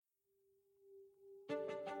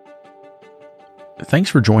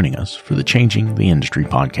Thanks for joining us for the Changing the Industry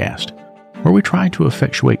podcast, where we try to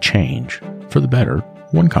effectuate change for the better,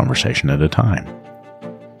 one conversation at a time.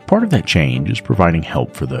 Part of that change is providing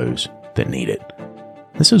help for those that need it.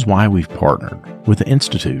 This is why we've partnered with the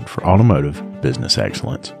Institute for Automotive Business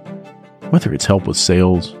Excellence. Whether it's help with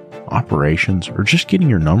sales, operations, or just getting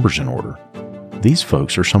your numbers in order, these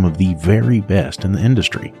folks are some of the very best in the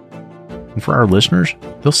industry. And for our listeners,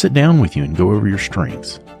 they'll sit down with you and go over your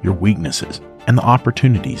strengths, your weaknesses, and the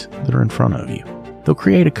opportunities that are in front of you. They'll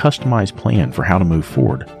create a customized plan for how to move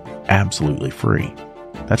forward, absolutely free.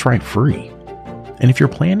 That's right, free. And if your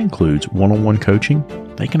plan includes one-on-one coaching,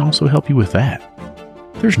 they can also help you with that.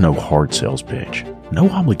 There's no hard sales pitch,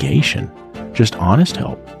 no obligation, just honest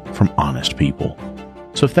help from honest people.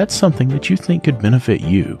 So if that's something that you think could benefit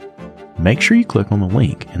you, make sure you click on the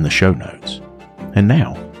link in the show notes. And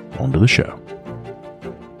now, on to the show.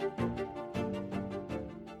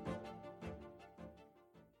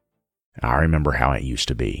 I remember how it used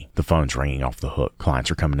to be. The phone's ringing off the hook.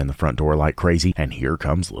 Clients are coming in the front door like crazy, and here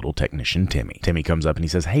comes little technician Timmy. Timmy comes up and he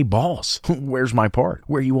says, "Hey, boss, where's my part?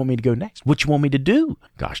 Where you want me to go next? What you want me to do?"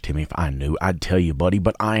 Gosh, Timmy, if I knew, I'd tell you, buddy,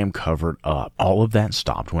 but I am covered up. All of that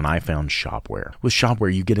stopped when I found Shopware. With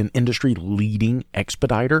Shopware, you get an industry-leading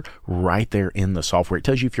expediter right there in the software. It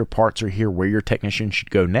tells you if your parts are here, where your technician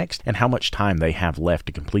should go next, and how much time they have left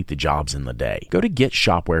to complete the jobs in the day. Go to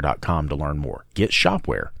getshopware.com to learn more.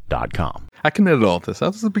 Getshopware.com. I can edit all this.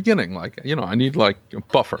 That's the beginning. I need a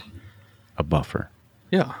buffer. A buffer.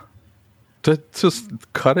 Yeah. To just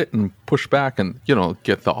cut it and push back and,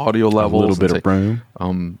 get the audio levels. A little bit of room.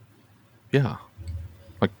 Yeah.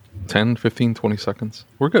 10, 15, 20 seconds.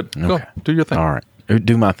 We're good. Okay. Go. Do your thing. All right.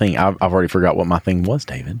 Do my thing. I've already forgot what my thing was,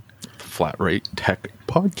 David. The Flat Rate Tech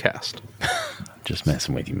Podcast. Just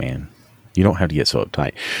messing with you, man. You don't have to get so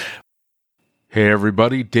uptight. Hey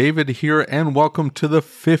everybody, David here, and welcome to the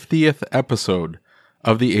 50th episode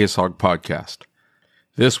of the ASOG podcast.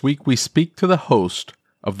 This week we speak to the host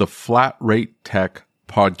of the Flat Rate Tech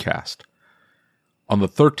podcast. On the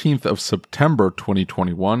 13th of September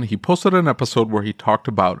 2021, he posted an episode where he talked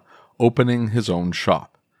about opening his own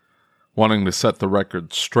shop. Wanting to set the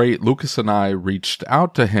record straight, Lucas and I reached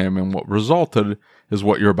out to him, and what resulted is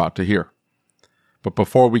what you're about to hear. But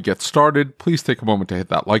before we get started, please take a moment to hit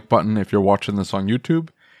that like button if you're watching this on YouTube.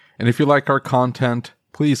 And if you like our content,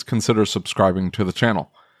 please consider subscribing to the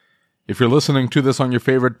channel. If you're listening to this on your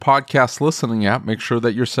favorite podcast listening app, make sure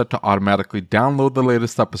that you're set to automatically download the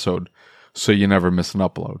latest episode so you never miss an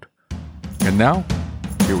upload. And now,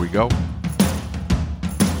 here we go.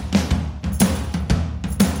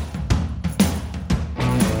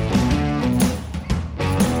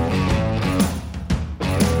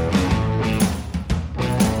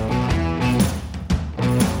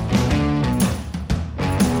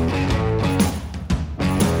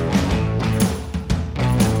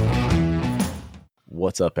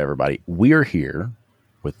 What's up, everybody? We're here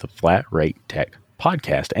with the Flat Rate Tech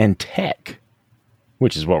podcast, and Tech,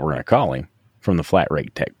 which is what we're going to call him, from the Flat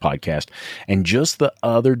Rate Tech podcast. And just the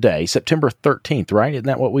other day, September 13th, right? Isn't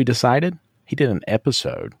that what we decided? He did an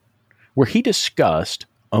episode where he discussed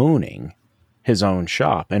owning his own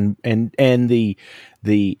shop and the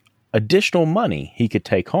additional money he could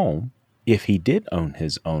take home if he did own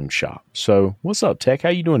his own shop. So what's up, Tech? How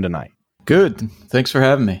you doing tonight? Good. Thanks for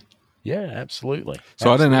having me. Yeah, absolutely.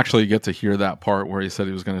 So I didn't actually get to hear that part where he said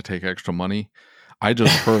he was going to take extra money. I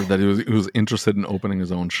just heard that he was interested in opening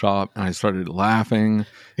his own shop, and I started laughing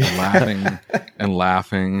and laughing and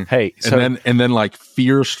laughing. Hey, and then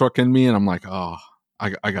fear struck in me, and I'm like, oh, I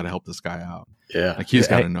got to help this guy out. Yeah, he's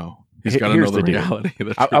got to know. He's got to know the reality.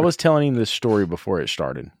 I was telling him this story before it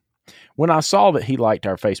started. When I saw that he liked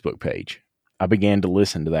our Facebook page, I began to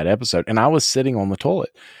listen to that episode, and I was sitting on the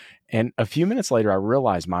toilet. And a few minutes later, I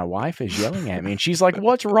realized my wife is yelling at me, and she's like,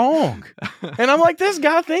 "What's wrong?" And I'm like, "This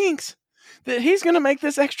guy thinks that he's going to make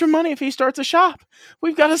this extra money if he starts a shop.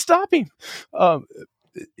 We've got to stop him."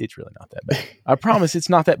 It's really not that bad. I promise it's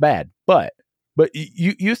not that bad. But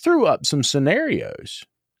you threw up some scenarios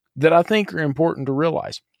that I think are important to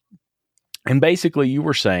realize. And basically, you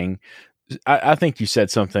were saying, I think you said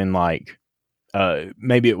something like,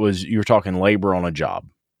 maybe it was you were talking labor on a job,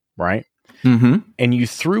 right? Mm-hmm. And you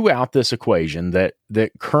threw out this equation that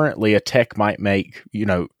currently a tech might make,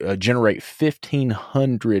 generate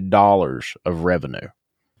 $1,500 of revenue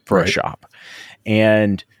for a shop,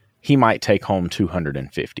 and he might take home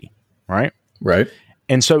 $250, right? Right.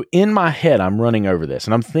 And so in my head, I'm running over this,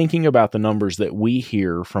 and I'm thinking about the numbers that we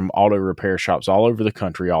hear from auto repair shops all over the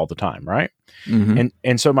country all the time, right? Mm-hmm.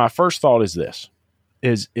 And so my first thought is this: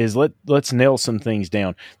 let's nail some things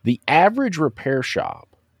down. The average repair shop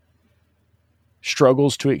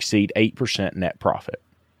struggles to exceed 8% net profit.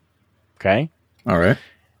 Okay? All right.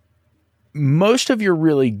 Most of your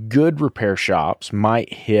really good repair shops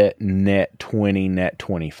might hit net 20, net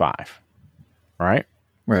 25. Right?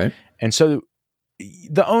 Right. And so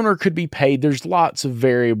the owner could be paid. There's lots of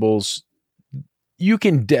variables. You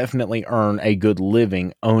can definitely earn a good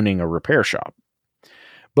living owning a repair shop.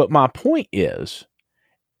 But my point is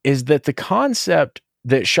that the concept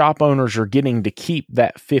that shop owners are getting to keep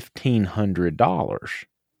that $1,500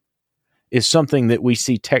 is something that we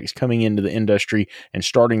see techs coming into the industry and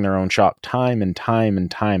starting their own shop time and time and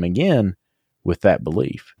time again with that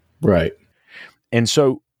belief. Right. And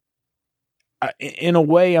so in a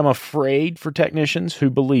way, I'm afraid for technicians who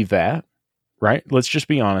believe that, right? Let's just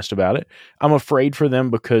be honest about it. I'm afraid for them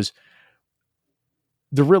because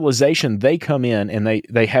the realization they come in and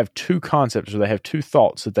they have two concepts, or they have two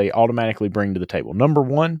thoughts that they automatically bring to the table. Number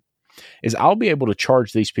one is, I'll be able to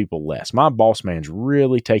charge these people less. My boss man's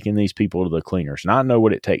really taking these people to the cleaners, and I know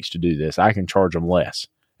what it takes to do this. I can charge them less,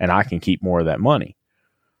 and I can keep more of that money.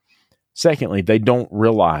 Secondly, they don't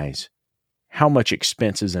realize how much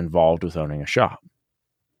expense is involved with owning a shop.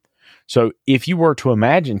 So if you were to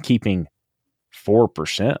imagine keeping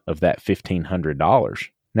 4% of that $1,500,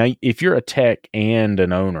 now, if you're a tech and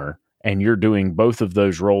an owner and you're doing both of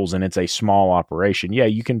those roles and it's a small operation, yeah,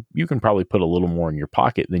 you can probably put a little more in your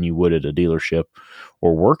pocket than you would at a dealership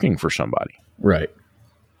or working for somebody. Right.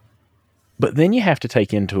 But then you have to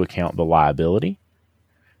take into account the liability,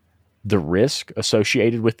 the risk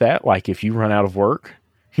associated with that. Like if you run out of work,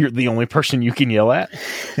 you're the only person you can yell at.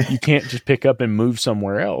 You can't just pick up and move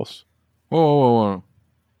somewhere else. Whoa.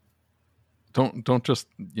 Don't just,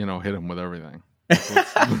 hit him with everything.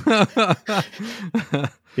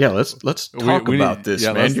 Yeah, let's talk about this,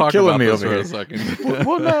 man. You're killing me over here. For a second.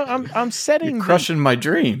 Well, no, I'm setting. You're crushing my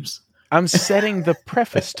dreams. I'm setting the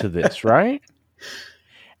preface to this, right?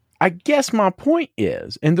 I guess my point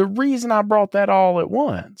is, and the reason I brought that all at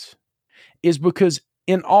once is because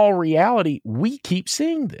in all reality, we keep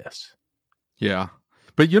seeing this. Yeah.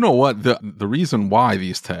 But you know what? The reason why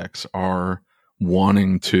these techs are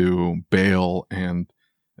wanting to bail and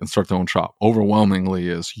start their own shop overwhelmingly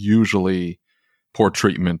is usually poor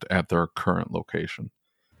treatment at their current location.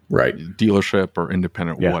 Right. Dealership or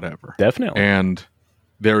independent, whatever. Definitely. And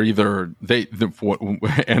they're either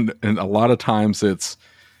and a lot of times it's,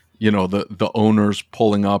 the owner's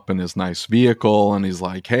pulling up in his nice vehicle and he's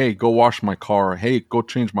like, hey, go wash my car. Hey, go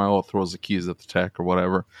change my oil, throws the keys at the tech or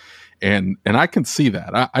whatever. And I can see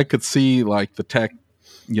that. I could see like the tech,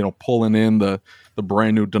 pulling in the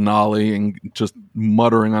brand new Denali and just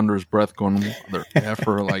muttering under his breath, going, "Mother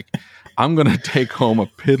effer, like I'm gonna take home a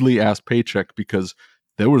piddly ass paycheck because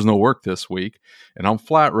there was no work this week, and I'm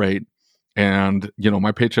flat rate, and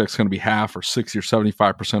my paycheck's gonna be half or 60 or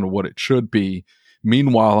 75% of what it should be."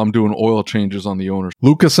 Meanwhile, I'm doing oil changes on the owners.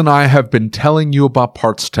 Lucas and I have been telling you about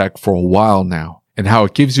Parts Tech for a while now, and how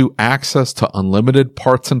it gives you access to unlimited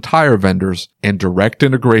parts and tire vendors and direct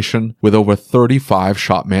integration with over 35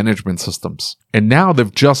 shop management systems. And now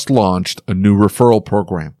they've just launched a new referral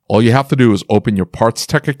program. All you have to do is open your Parts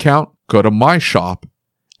Tech account, go to My Shop,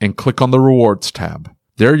 and click on the Rewards tab.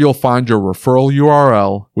 There you'll find your referral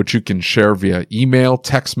URL, which you can share via email,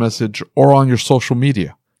 text message, or on your social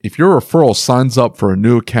media. If your referral signs up for a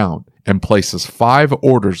new account and places 5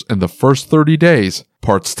 orders in the first 30 days,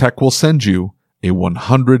 Parts Tech will send you a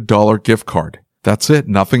 $100 gift card. That's it.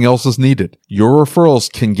 Nothing else is needed. Your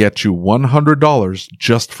referrals can get you $100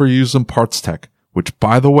 just for using Parts Tech, which,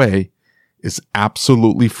 by the way, is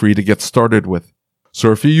absolutely free to get started with.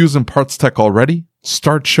 So if you're using Parts Tech already,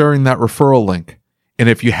 start sharing that referral link. And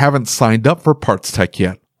if you haven't signed up for Parts Tech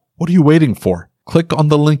yet, what are you waiting for? Click on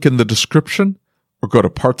the link in the description or go to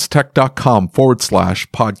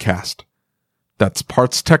partstech.com/podcast. That's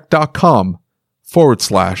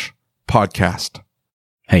partstech.com/podcast.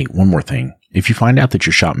 Hey, one more thing. If you find out that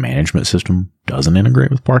your shop management system doesn't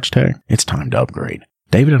integrate with Parts Tech, it's time to upgrade.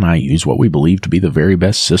 David and I use what we believe to be the very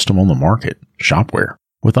best system on the market, Shopware.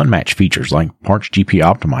 With unmatched features like Parts GP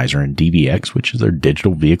Optimizer and DVX, which is their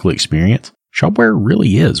digital vehicle experience, Shopware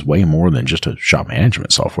really is way more than just a shop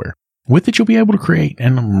management software. With it, you'll be able to create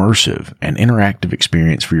an immersive and interactive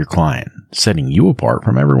experience for your client, setting you apart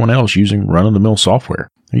from everyone else using run-of-the-mill software.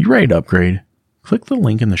 Are you ready to upgrade? Click the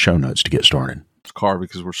link in the show notes to get started. Car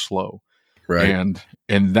because we're slow. Right.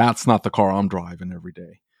 And that's not the car I'm driving every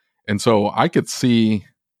day. And so I could see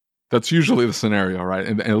that's usually the scenario, right?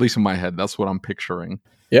 And at least in my head, that's what I'm picturing.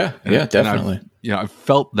 Yeah, definitely. I've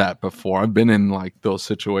felt that before. I've been in like those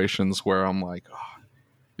situations where I'm like,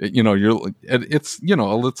 it's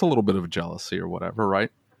a little bit of jealousy or whatever, right?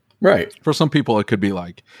 Right. For some people, it could be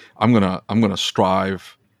like, I'm gonna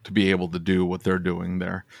strive to be able to do what they're doing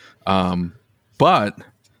there. But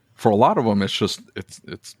for a lot of them, it's just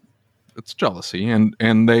it's jealousy, and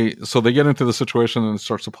they get into the situation and it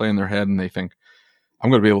starts to play in their head, and they think, I'm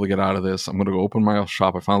going to be able to get out of this. I'm going to go open my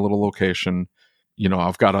shop. I found a little location.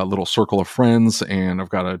 I've got a little circle of friends, and I've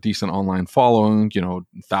got a decent online following.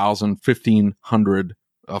 1,000, 1,500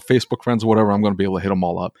 Facebook friends, whatever. I'm going to be able to hit them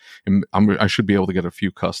all up, and I should be able to get a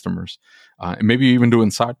few customers, and maybe even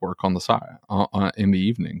doing side work on the side in the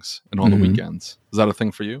evenings and on the weekends. Is that a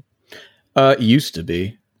thing for you? It used to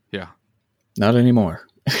be. Yeah, not anymore.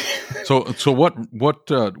 So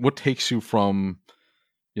what takes you from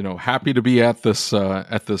happy to be at this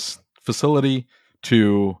facility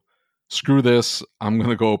to screw this, I'm going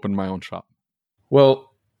to go open my own shop?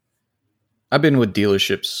 Well, I've been with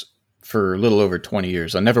dealerships for a little over 20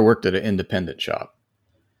 years. I never worked at an independent shop.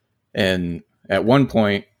 And at one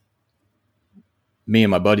point, me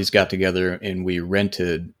and my buddies got together and we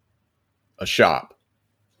rented a shop.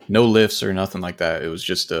 No lifts or nothing like that. It was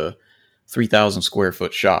just a 3,000 square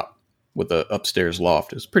foot shop with an upstairs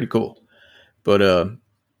loft. It was pretty cool. But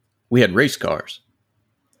we had race cars.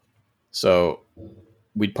 So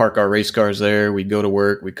we'd park our race cars there. We'd go to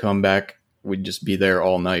work. We'd come back. We'd just be there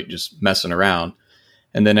all night, just messing around.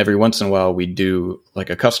 And then every once in a while, we'd do like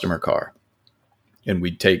a customer car. And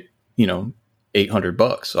we'd take,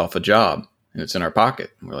 $800 off a job. And it's in our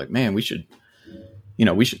pocket. And we're like, man, we should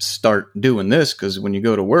start doing this, because when you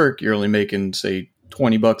go to work, you're only making, say,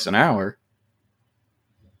 $20 an hour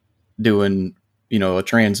doing, a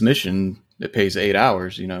transmission that pays 8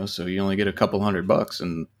 hours, so you only get a couple $100,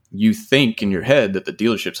 and you think in your head that the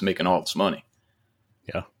dealership's making all this money.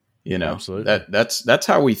 Yeah. Absolutely. That's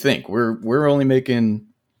how we think. We're only making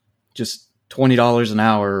just $20 an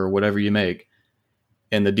hour or whatever you make.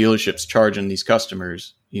 And the dealership's charging these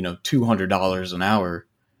customers, $200 an hour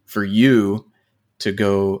for you to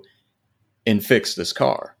go and fix this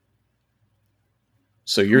car.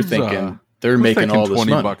 So you're thinking they're making all this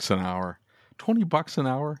money. $20 an hour. $20 an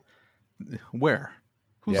hour? Where?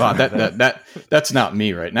 Wow, that's not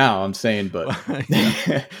me right now. I'm saying, but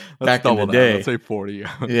back in the day, let's say 40.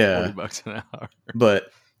 Yeah, $40 an hour.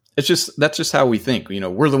 But that's just how we think.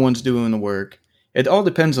 We're the ones doing the work. It all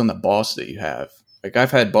depends on the boss that you have. Like,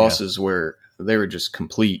 I've had bosses where they were just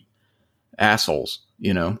complete assholes,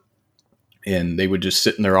 and they would just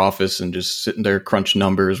sit in their office and just sit in there, crunch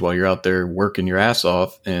numbers while you're out there working your ass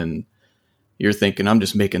off. And you're thinking, I'm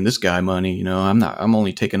just making this guy money. I'm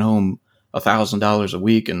only taking home $1,000 a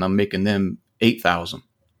week, and I'm making them $8,000. So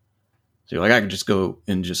you're like, I could just go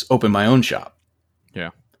and just open my own shop.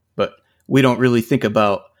 Yeah. But we don't really think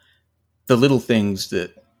about the little things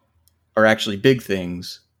that are actually big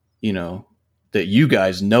things, that you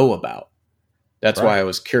guys know about. That's why I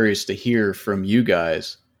was curious to hear from you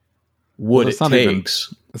guys what it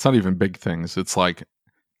takes. It's not even big things. It's like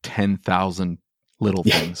 10,000 little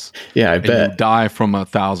things. Yeah, I bet. You die from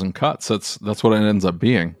 1,000 cuts. That's what it ends up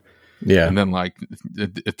being. Yeah. And then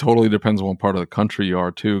it totally depends on what part of the country you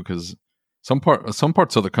are too, because some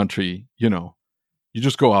parts of the country, you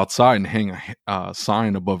just go outside and hang a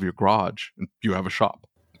sign above your garage and you have a shop.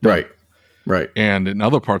 Right. And in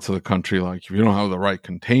other parts of the country, like, if you don't have the right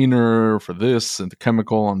container for this and the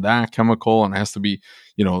chemical and that chemical, and it has to be,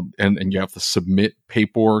 and you have to submit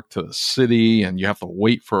paperwork to the city and you have to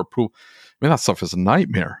wait for approval. I mean, that stuff is a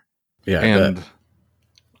nightmare. Yeah. And,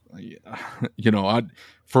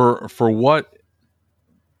 for what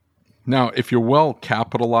now, if you're well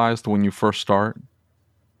capitalized when you first start,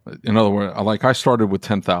 in other words, like, I started with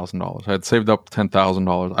 $10,000. I had saved up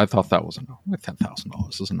 $10,000. I thought that was enough.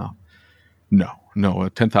 $10,000 is enough. No,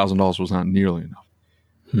 $10,000 was not nearly enough.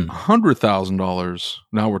 $100,000,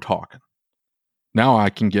 now we're talking. Now I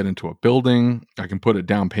can get into a building. I can put a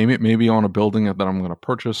down payment maybe on a building that I'm going to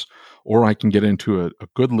purchase, or I can get into a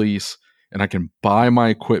good lease, and I can buy my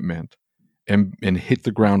equipment and hit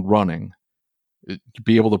the ground running.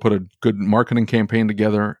 Be able to put a good marketing campaign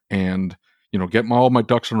together, and get all my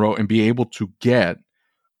ducks in a row, and be able to get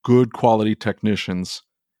good quality technicians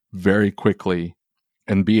very quickly,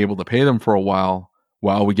 and be able to pay them for a while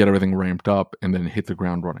we get everything ramped up, and then hit the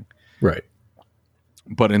ground running. Right.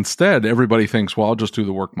 But instead, everybody thinks, well, I'll just do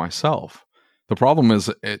the work myself. The problem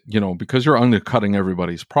is, because you're undercutting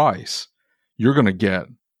everybody's price, you're going to get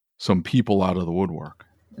some people out of the woodwork.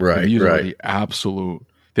 Right. And these are the absolute.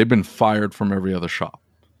 They've been fired from every other shop,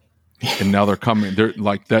 and now they're coming. They're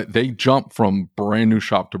like that. They jump from brand new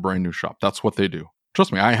shop to brand new shop. That's what they do.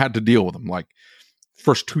 Trust me, I had to deal with them. Like,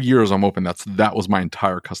 first 2 years I'm open, that was my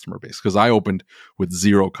entire customer base, because I opened with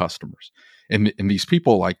 0 customers, and these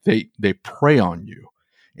people, like, they prey on you,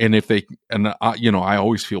 And if they, and I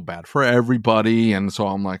always feel bad for everybody. And so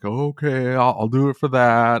I'm like, okay, I'll do it for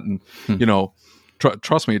that. And,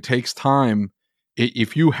 trust me, it takes time.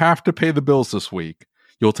 If you have to pay the bills this week,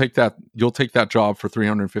 you'll take that job for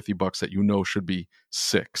 $350 that should be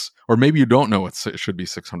 $600, or maybe you don't know it should be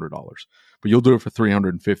 $600, but you'll do it for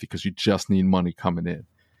 $350 because you just need money coming in.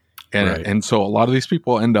 And Right. and so a lot of these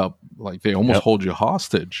people end up like they almost hold you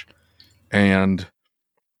hostage. And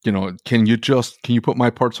can you put my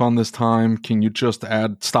parts on this time? Can you just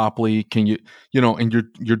add stop leak? Can you and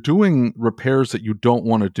you're doing repairs that you don't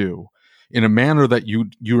want to do in a manner that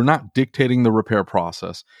you're not dictating the repair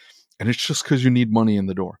process. And it's just because you need money in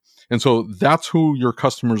the door. And so that's who your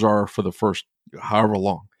customers are for the first however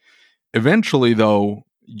long. Eventually, though,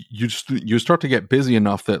 you start to get busy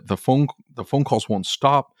enough that the phone calls won't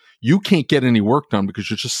stop. You can't get any work done because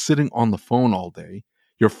you're just sitting on the phone all day.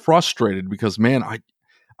 You're frustrated because, man,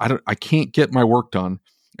 I can't get my work done.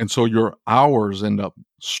 And so your hours end up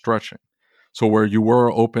stretching. So where you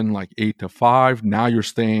were open like 8 to 5, now you're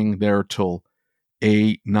staying there till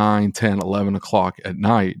 8, 9, 10, 11 o'clock at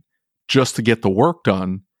night just to get the work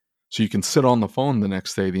done so you can sit on the phone the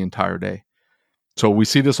next day, the entire day. So we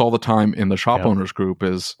see this all the time in the shop owners group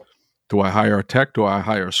is, do I hire a tech? Do I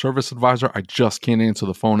hire a service advisor? I just can't answer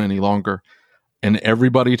the phone any longer. And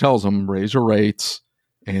everybody tells them, raise your rates.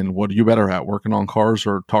 And what are you better at, working on cars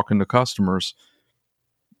or talking to customers?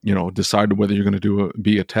 Decide whether you're going to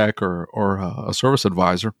be a tech or a service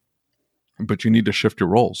advisor, but you need to shift your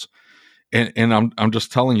roles. And I'm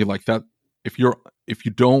just telling you like that. If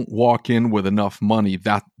you don't walk in with enough money,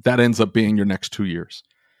 that ends up being your next 2 years,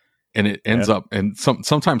 and it ends up and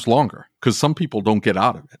sometimes longer because some people don't get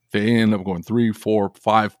out of it. They end up going 3, 4,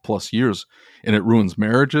 5+ years, and it ruins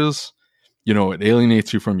marriages. It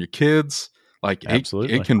alienates you from your kids. Like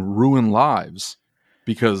it can ruin lives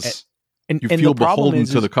because you feel beholden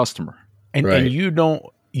to the customer, and you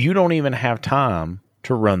don't even have time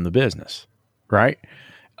to run the business, right?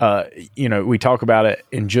 We talk about it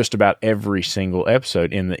in just about every single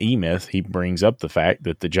episode. In the E-Myth, he brings up the fact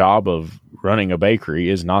that the job of running a bakery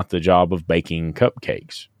is not the job of baking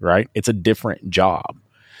cupcakes, right? It's a different job.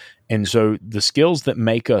 And so the skills that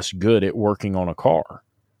make us good at working on a car,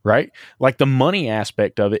 right? Like the money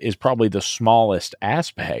aspect of it is probably the smallest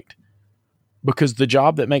aspect, because the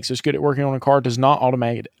job that makes us good at working on a car does not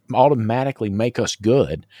automatically make us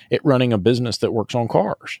good at running a business that works on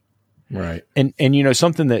cars. Right. And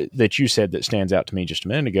something that you said that stands out to me just a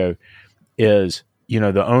minute ago is,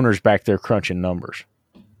 the owner's back there crunching numbers.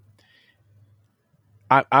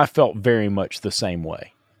 I felt very much the same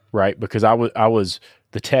way, right? Because I was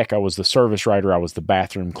the tech, I was the service writer, I was the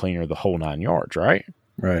bathroom cleaner, the whole 9 yards, right?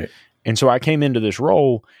 Right. And so I came into this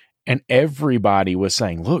role and everybody was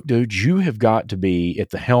saying, look, dude, you have got to be at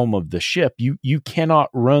the helm of the ship. You cannot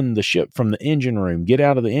run the ship from the engine room. Get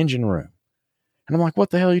out of the engine room. And I'm like, what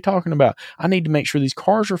the hell are you talking about? I need to make sure these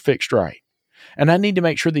cars are fixed right. And I need to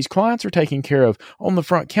make sure these clients are taken care of on the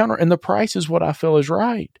front counter. And the price is what I feel is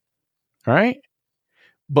right. Right.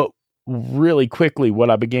 But really quickly, what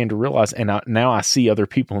I began to realize, and now I see other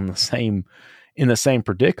people in the same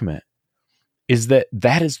predicament, is that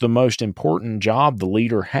is the most important job the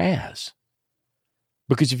leader has.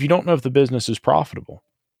 Because if you don't know if the business is profitable,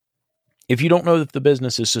 if you don't know that the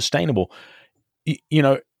business is sustainable,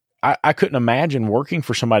 I couldn't imagine working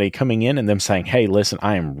for somebody coming in and them saying, hey, listen,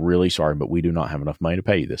 I am really sorry, but we do not have enough money to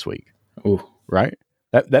pay you this week. Ooh. Right?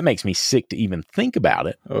 That makes me sick to even think about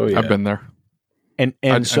it. Oh, yeah. I've been there.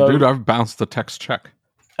 And so, dude, I've bounced the text check.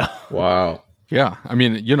 Wow. Yeah. I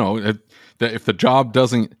mean, if the job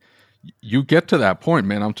doesn't, you get to that point,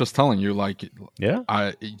 man. I'm just telling you, like,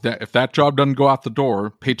 if that job doesn't go out the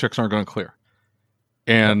door, paychecks aren't going to clear.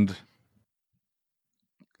 And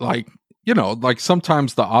like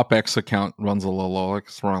sometimes the OpEx account runs a little low, like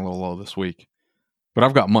it's running a little low this week, but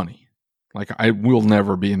I've got money. Like I will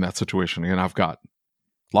never be in that situation again. I've got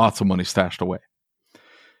lots of money stashed away.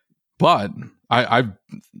 But I've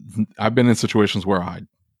been in situations where I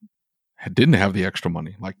didn't have the extra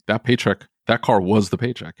money. Like that paycheck, that car was the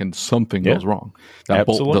paycheck, and something goes wrong. That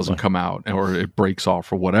bolt doesn't come out, or it breaks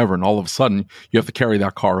off, or whatever, and all of a sudden you have to carry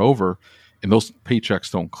that car over, and those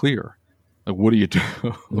paychecks don't clear. Like, what do you do?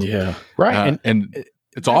 Yeah, right. And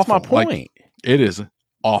it's awful. My point. Like, it is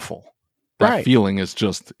awful. That feeling is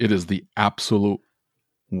it is the absolute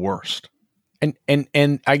worst. And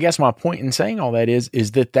I guess my point in saying all that is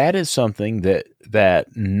that is something that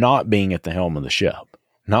not being at the helm of the ship,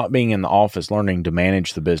 not being in the office, learning to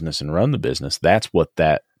manage the business and run the business, that's what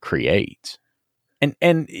that creates.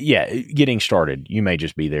 And yeah, getting started, you may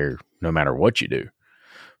just be there no matter what you do.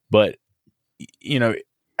 But,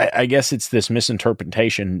 I guess it's this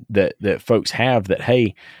misinterpretation that folks have that,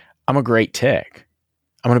 hey, I'm a great tech,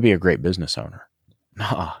 I'm going to be a great business owner.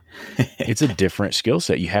 Nah, it's a different skill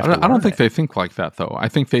set. You have to. I don't think they think like that, though. I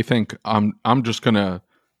think they think I'm just going to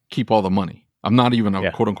keep all the money. I'm not even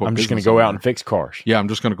a quote unquote. I'm just going to go out and fix cars. Yeah, I'm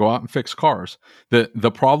just going to go out and fix cars.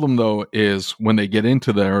 The problem though is when they get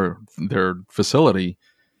into their facility,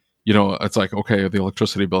 it's like, okay, the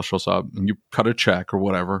electricity bill shows up and you cut a check or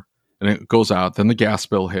whatever, and it goes out. Then the gas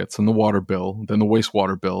bill hits, and the water bill, then the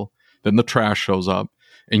wastewater bill, then the trash shows up.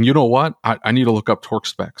 And you know what? I need to look up torque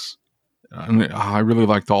specs. And I really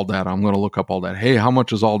liked all that. I'm going to look up all that. Hey, how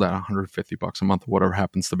much is all that? $150 a month, or whatever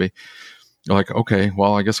happens to be. You're like, okay,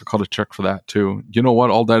 well, I guess I cut a check for that too. You know what?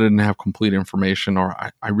 All that didn't have complete information, or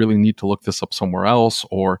I really need to look this up somewhere else,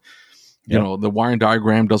 or, the wiring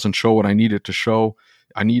diagram doesn't show what I need it to show.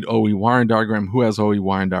 I need OE wiring diagram. Who has OE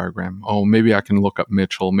wiring diagram? Oh, maybe I can look up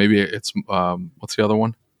Mitchell. Maybe it's, what's the other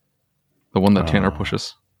one? The one that Tanner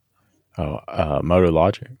pushes.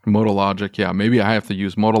 Motologic. Motologic, yeah. Maybe I have to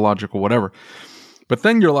use Motologic or whatever. But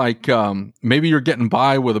then you're like, maybe you're getting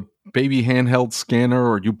by with a baby handheld scanner,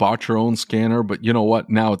 or you bought your own scanner, but you know what?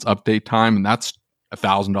 Now it's update time, and that's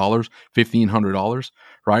 $1,000, $1,500,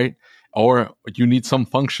 right? Or you need some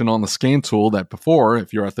function on the scan tool that before,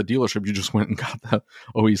 if you're at the dealership, you just went and got the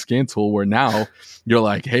OE scan tool, where now you're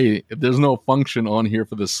like, hey, there's no function on here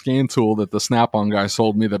for the scan tool that the Snap-on guy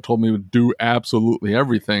sold me that told me to do absolutely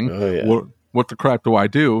everything. Oh, yeah. What the crap do I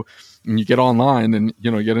do? And you get online and,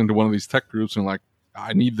 get into one of these tech groups and like,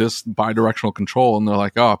 I need this bi-directional control. And they're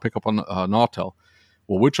like, oh, I'll pick up on an Autel.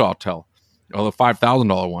 Well, which Autel? Oh, the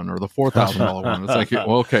 $5,000 one or the $4,000 one. It's like,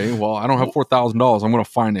 well, okay, well, I don't have $4,000. I'm going to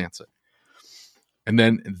finance it. And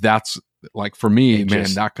then that's like, for me,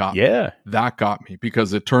 that got me. That got me,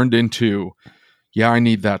 because it turned into, I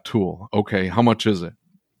need that tool. Okay, how much is it?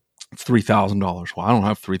 It's $3,000. Well, I don't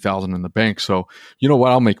have $3,000 in the bank. So you know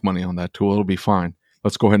what? I'll make money on that tool. It'll be fine.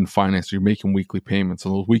 Let's go ahead and finance. You're making weekly payments,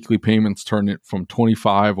 and those weekly payments turn it from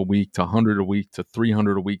 $25 a week to $100 a week to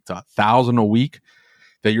 $300 a week to $1,000 a week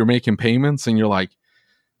that you're making payments. And you're like,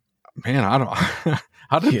 man, I don't,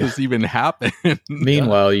 how did this even happen?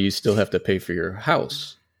 Meanwhile, you still have to pay for your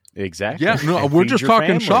house. Exactly. Yeah. No, we're just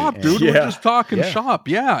talking shop, dude. We're just talking shop.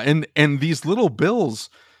 Yeah. And these little bills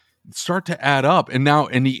start to add up. And now,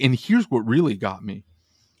 and here's what really got me.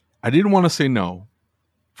 I didn't want to say no.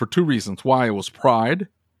 For two reasons. Why? It was pride,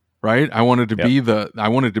 right? I wanted to be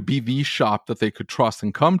the shop that they could trust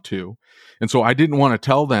and come to. And so I didn't want to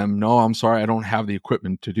tell them, no, I'm sorry, I don't have the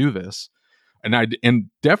equipment to do this. And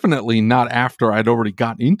definitely not after I'd already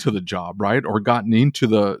gotten into the job, right? Or gotten into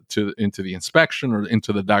the inspection or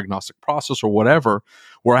into the diagnostic process or whatever,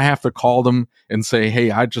 where I have to call them and say, hey,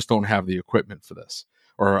 I just don't have the equipment for this.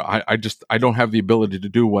 Or I don't have the ability to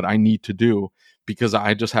do what I need to do because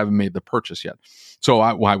I just haven't made the purchase yet. So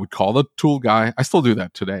I would call the tool guy. I still do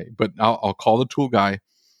that today, but I'll call the tool guy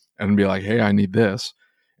and be like, hey, I need this.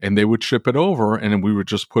 And they would ship it over, and then we would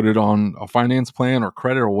just put it on a finance plan or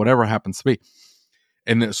credit or whatever happens to be.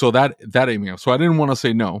 And so that ate me up. So I didn't want to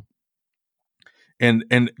say no.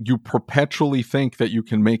 And you perpetually think that you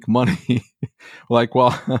can make money. Like,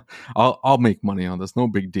 well, I'll make money on this. No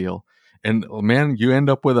big deal. And man, you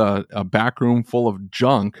end up with a back room full of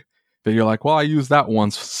junk that you're like, well, I used that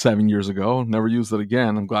once 7 years ago, never used it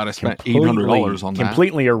again. I'm glad I spent $800 on that.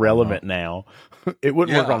 Completely irrelevant now. It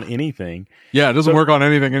wouldn't work on anything. Yeah, it doesn't work on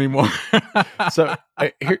anything anymore. So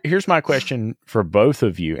here's my question for both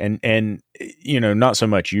of you, and not so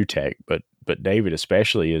much you, Tech, but David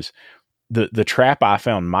especially, is the trap I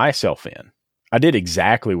found myself in. I did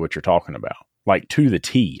exactly what you're talking about, like to the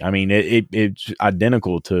T. I mean, it's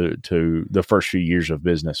identical to the first few years of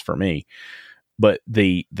business for me. But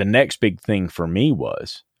the next big thing for me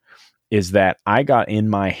is that I got in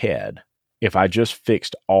my head, if I just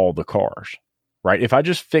fixed all the cars, right? If I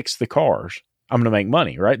just fix the cars, I'm going to make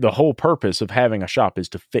money, right? The whole purpose of having a shop is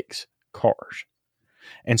to fix cars.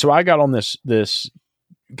 And so I got on this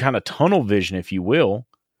kind of tunnel vision, if you will.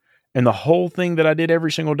 And the whole thing that I did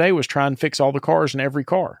every single day was try and fix all the cars in every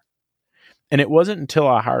car. And it wasn't until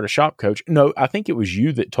I hired a shop coach. No, I think it was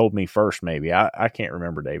you that told me first, maybe. I can't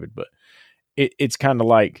remember, David, but it's kind of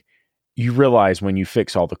like you realize when you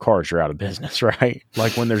fix all the cars, you're out of business, right?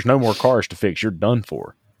 Like when there's no more cars to fix, you're done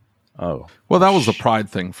for. Oh, well, that was the pride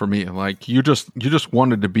thing for me. Like you just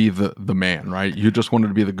wanted to be the man, right? You just wanted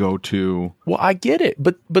to be the go-to. Well, I get it.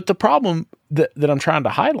 But the problem that I'm trying to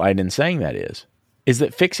highlight in saying that is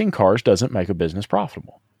that fixing cars doesn't make a business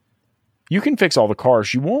profitable. You can fix all the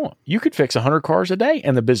cars you want. You could fix 100 cars a day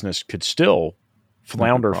and the business could still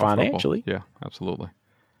flounder financially. Yeah, absolutely.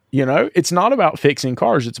 It's not about fixing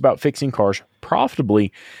cars. It's about fixing cars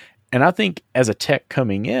profitably. And I think as a tech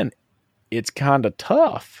coming in, it's kind of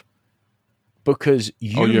tough because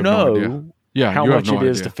you have no idea. Yeah, how much it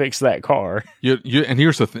is to fix that car. And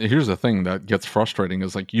here's the thing that gets frustrating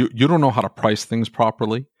is like you don't know how to price things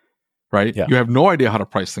properly, right? Yeah. You have no idea how to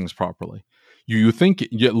price things properly. You think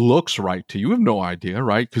it looks right to you. You have no idea,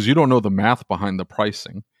 right? Because you don't know the math behind the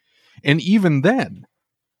pricing. And even then,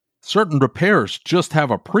 certain repairs just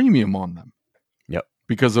have a premium on them. Yep.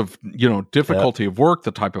 Because of, difficulty of work,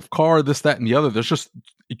 the type of car, this, that, and the other.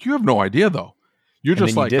 You have no idea though. You're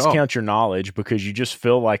just you discount your knowledge because you just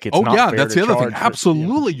feel like it's not fair that's to the other thing. charge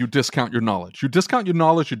Absolutely, you discount your knowledge. You discount your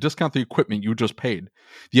knowledge. You discount the equipment you just paid.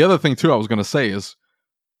 The other thing too, I was going to say is,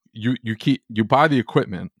 you buy the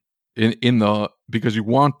equipment because you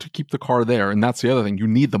want to keep the car there, and that's the other thing. You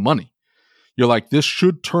need the money. You're like, this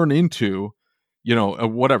should turn into,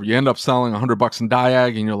 whatever. You end up selling $100 in Diag,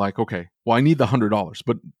 and you're like, okay, well, I need the $100,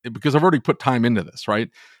 but because I've already put time into this, right?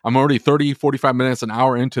 I'm already 30, 45 minutes, an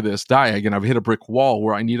hour into this Diag, and I've hit a brick wall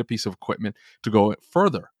where I need a piece of equipment to go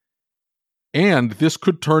further. And this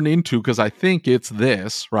could turn into, because I think it's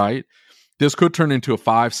this, right? This could turn into a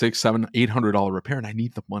 $500, $600, $700, $800 repair, and I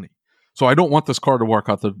need the money. So I don't want this car to walk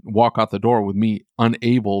out the door with me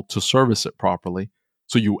unable to service it properly.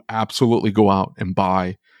 So you absolutely go out and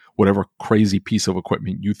buy whatever crazy piece of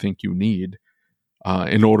equipment you think you need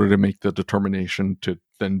in order to make the determination to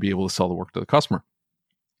then be able to sell the work to the customer.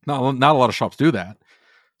 Now, not a lot of shops do that.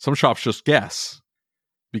 Some shops just guess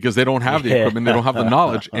because they don't have the equipment, they don't have the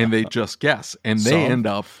knowledge, and they just guess. And they end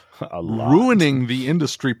up ruining the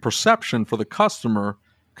industry perception for the customer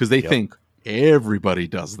because they think everybody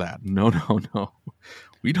does that. No.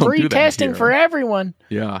 We don't do that. Free testing for everyone.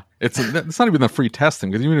 Yeah. It's not even the free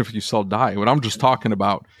testing, because even if you sell dye, what I'm just talking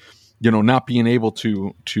about, not being able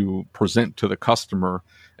to present to the customer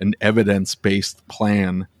an evidence-based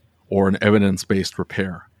plan or an evidence-based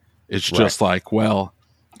repair. It's just like, well,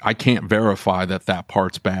 I can't verify that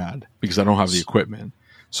part's bad because I don't have the equipment.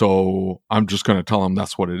 So I'm just going to tell them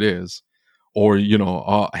that's what it is. Or,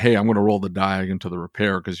 hey, I'm going to roll the Diag into the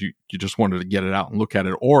repair because you just wanted to get it out and look at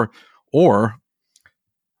it. Or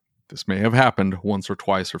this may have happened once or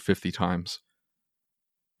twice or 50 times.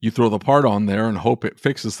 You throw the part on there and hope it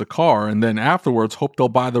fixes the car, and then afterwards hope they'll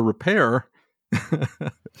buy the repair.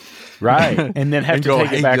 Right. And then have to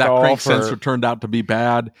take it back that off. Crank sensor turned out to be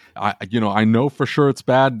bad. I know for sure it's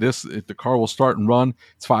bad. If the car will start and run,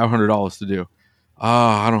 it's $500 to do.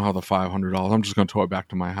 I don't have the $500. I'm just going to tow it back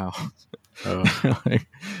to my house. Like,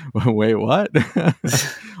 wait, what?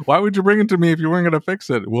 Why would you bring it to me if you weren't going to fix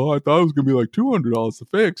it? Well, I thought it was going to be like $200 to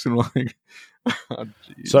fix. And like, oh,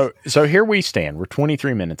 so here we stand. We're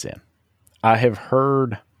 23 minutes in. I have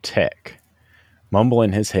heard Tech mumble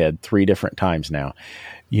in his head 3 different times now.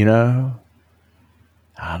 I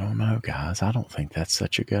don't know, guys. I don't think that's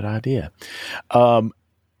such a good idea. What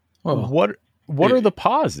are the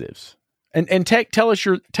positives? And Tech, tell us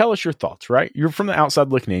your thoughts, right? You're from the outside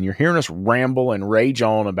looking in. You're hearing us ramble and rage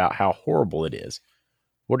on about how horrible it is.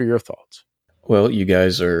 What are your thoughts? Well, you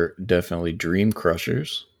guys are definitely dream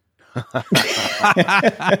crushers.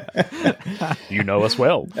 You know us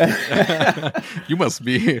well. You must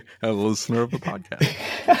be a listener of the podcast.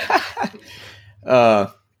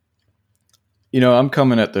 I'm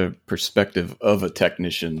coming at the perspective of a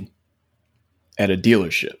technician at a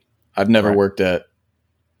dealership. I've never worked at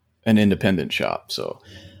an independent shop, so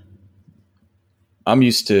I'm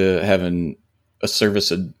used to having a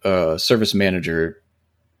service manager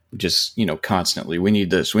just constantly, we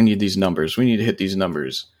need this, we need these numbers, we need to hit these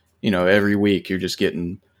numbers. Every week you're just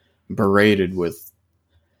getting berated with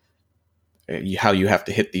how you have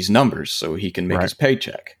to hit these numbers so he can make his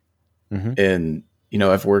paycheck. Mm-hmm. And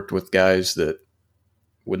I've worked with guys that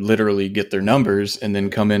would literally get their numbers and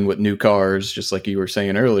then come in with new cars, just like you were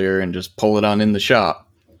saying earlier, and just pull it on in the shop.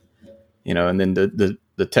 And then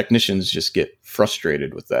the technicians just get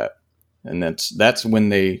frustrated with that. And that's when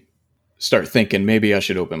they start thinking, maybe I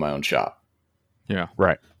should open my own shop. Yeah.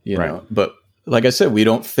 Right. You know, but like I said, we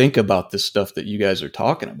don't think about this stuff that you guys are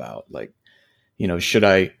talking about. Like, should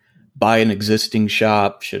I buy an existing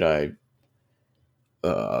shop? Should I,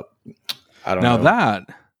 I don't know. Now that,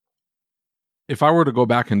 if I were to go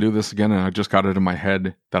back and do this again, and I just got it in my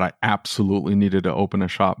head that I absolutely needed to open a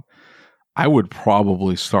shop, I would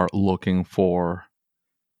probably start looking for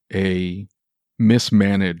a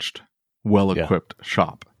mismanaged, well-equipped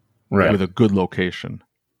shop with a good location.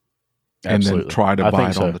 Absolutely. And then try to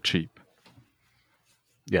buy it on the cheap.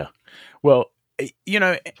 Yeah. Well,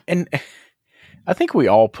 and I think we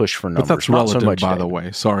all push for numbers. But that's not relative, so much by data. the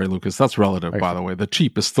way. Sorry, Lucas. That's relative, by the way. The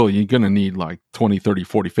cheap is still, you're going to need like $20, $30,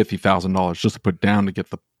 $40, $50,000 just to put down to get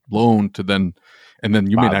the loan to then, and then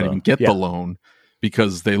you may not even get the loan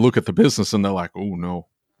because they look at the business and they're like, oh, no.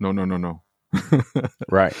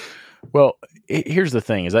 Right. Well, here's the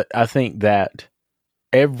thing is that I think that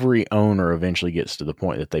every owner eventually gets to the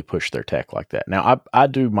point that they push their tech like that. Now, I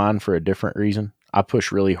do mine for a different reason. I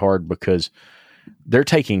push really hard because they're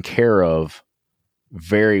taken care of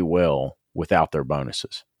very well without their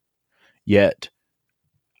bonuses. Yet,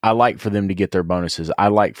 I like for them to get their bonuses. I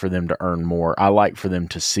like for them to earn more. I like for them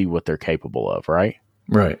to see what they're capable of, right?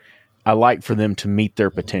 Right. I like for them to meet their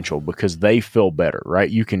potential because they feel better, right?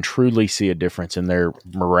 You can truly see a difference in their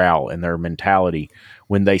morale and their mentality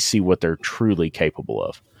when they see what they're truly capable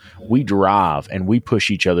of. We drive and we push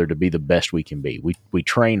each other to be the best we can be. We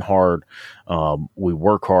train hard, we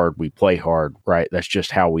work hard, we play hard, right? That's just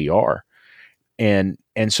how we are. And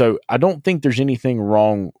so I don't think there's anything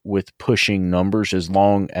wrong with pushing numbers as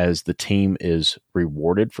long as the team is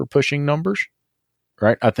rewarded for pushing numbers,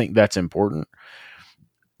 right? I think that's important.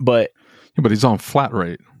 But he's on flat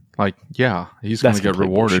rate. Like, he's going to get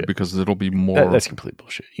rewarded bullshit. Because it'll be more. That's complete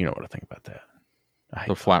bullshit. You know what I think about that.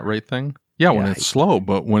 The flat rate thing? Yeah, when it's slow,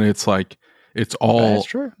 but when it's like, it's all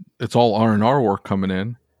R&R work coming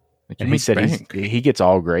in. Like, and he said he gets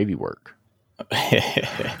all gravy work.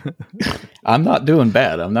 I'm not doing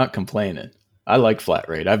bad. I'm not complaining. I like flat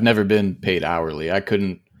rate. I've never been paid hourly. I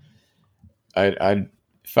couldn't.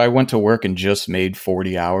 If I went to work and just made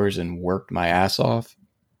 40 hours and worked my ass off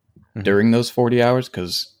during those 40 hours,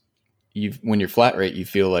 because when you're flat rate, you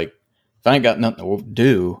feel like if I ain't got nothing to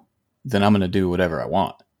do, then I'm going to do whatever I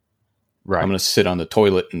want. Right. I'm going to sit on the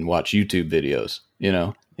toilet and watch YouTube videos,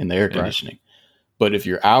 in the air conditioning. Right. But if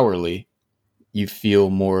you're hourly, you feel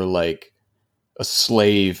more like a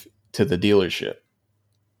slave to the dealership.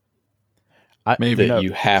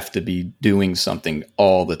 You have to be doing something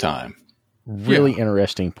all the time. Really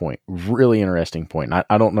interesting point. Really interesting point.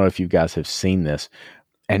 I don't know if you guys have seen this,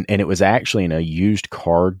 and it was actually in a used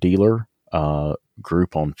car dealer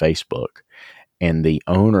group on Facebook, and the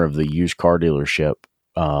owner of the used car dealership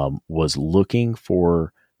was looking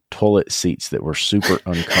for toilet seats that were super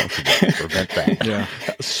uncomfortable to prevent that. Yeah.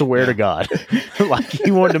 Swear to God. Like,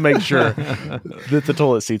 he wanted to make sure that the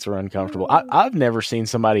toilet seats were uncomfortable. I've never seen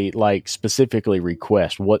somebody like specifically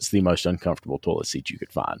request what's the most uncomfortable toilet seat you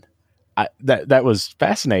could find. That was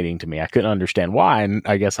fascinating to me. I couldn't understand why, and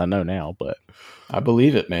I guess I know now, but I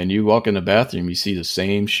believe it, man. You walk in the bathroom, you see the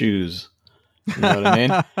same shoes. You know what I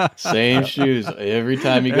mean? Same shoes every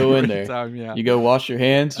time you go in there. You go wash your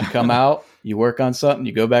hands, you come out, you work on something,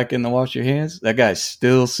 you go back in to wash your hands. That guy's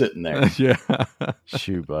still sitting there. Yeah.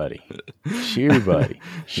 Shoe buddy. Shoe buddy.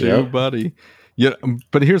 Yeah,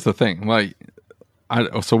 but here's the thing. Like,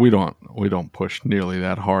 so we don't push nearly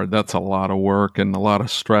that hard. That's a lot of work and a lot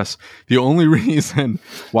of stress. The only reason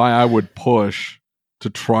why I would push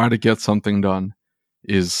to try to get something done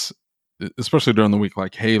is, especially during the week,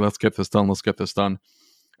 like, hey, let's get this done.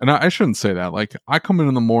 And I shouldn't say that. Like, I come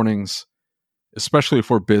in the mornings, especially if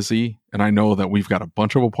we're busy, and I know that we've got a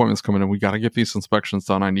bunch of appointments coming in. We got to get these inspections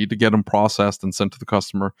done. I need to get them processed and sent to the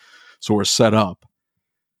customer, so we're set up.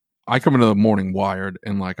 I come into the morning wired,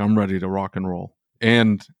 and like, I'm ready to rock and roll.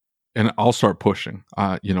 And I'll start pushing.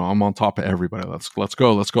 I'm on top of everybody. Let's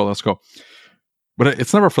go. But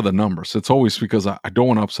it's never for the numbers. It's always because I don't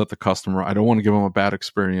want to upset the customer. I don't want to give them a bad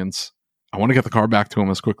experience. I want to get the car back to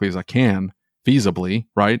them as quickly as I can, feasibly,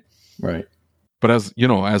 right? Right. But as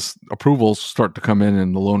approvals start to come in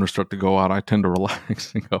and the loaners start to go out, I tend to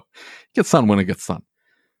relax and go, it gets done when it gets done.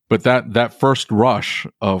 But that first rush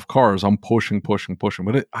of cars, I'm pushing.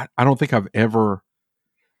 But I don't think I've ever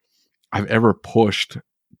pushed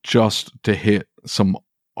just to hit some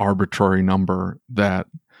arbitrary number that,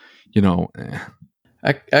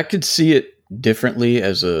 I could see it differently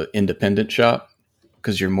as a independent shop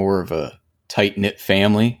because you're more of a tight-knit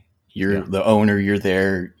family. You're the owner, you're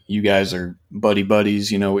there. You guys are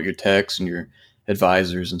buddies, with your techs and your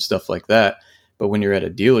advisors and stuff like that. But when you're at a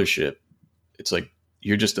dealership, it's like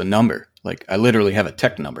you're just a number. Like, I literally have a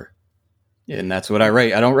tech number. And that's what I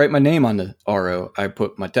write. I don't write my name on the RO. I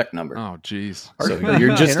put my tech number. Oh, geez. So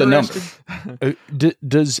you're just a number.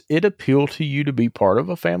 Does it appeal to you to be part of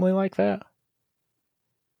a family like that?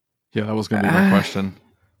 Yeah, that was going to be my question.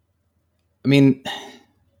 I mean,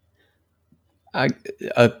 a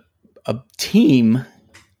team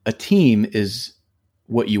is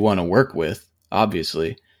what you want to work with,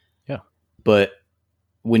 obviously. Yeah. But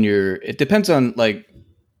it depends on, like,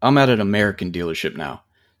 I'm at an American dealership now.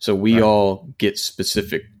 So we all get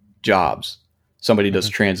specific jobs. Somebody does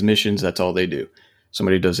transmissions, that's all they do.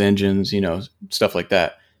 Somebody does engines, stuff like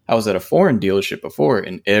that. I was at a foreign dealership before,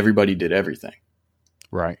 and everybody did everything.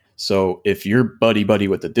 Right. So if you're buddy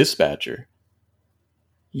with the dispatcher,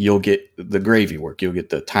 you'll get the gravy work. You'll get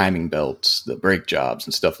the timing belts, the brake jobs,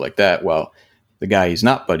 and stuff like that. While the guy he's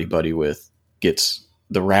not buddy with gets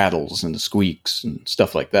the rattles and the squeaks and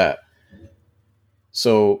stuff like that.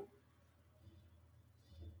 So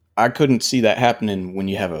I couldn't see that happening when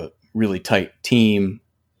you have a really tight team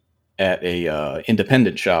at a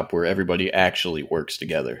independent shop where everybody actually works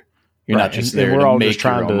together. You're not just there to make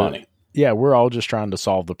your own money. Yeah, we're all just trying to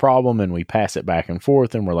solve the problem, and we pass it back and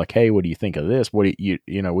forth, and we're like, hey, what do you think of this? What do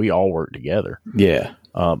you know, we all work together. Yeah.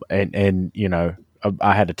 And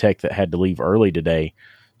I had a tech that had to leave early today.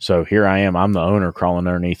 So here I am. I'm the owner crawling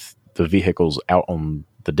underneath the vehicles out on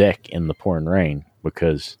the deck in the pouring rain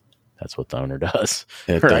because that's what the owner does.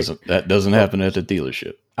 That doesn't happen at the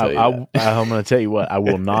dealership. I'm going to tell you what, I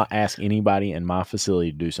will not ask anybody in my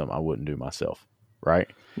facility to do something I wouldn't do myself. Right.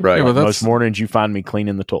 Right. Yeah, most mornings you find me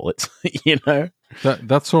cleaning the toilets,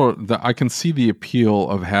 That's sort of, I can see the appeal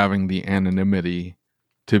of having the anonymity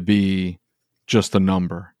to be just a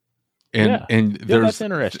number. And that's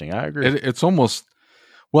interesting. I agree. It's almost,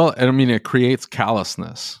 well, I mean, it creates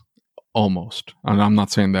callousness almost. And I'm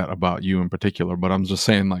not saying that about you in particular, but I'm just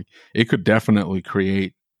saying like it could definitely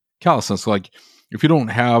create callousness. Like if you don't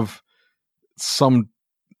have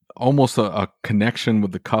almost a connection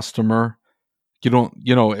with the customer,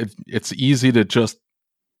 it's easy to just,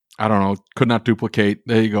 I don't know, could not duplicate.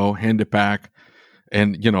 There you go, hand it back.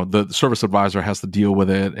 And, the service advisor has to deal with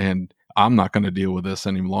it. And I'm not going to deal with this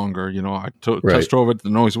any longer. I test drove it. The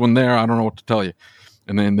noise wasn't there. I don't know what to tell you.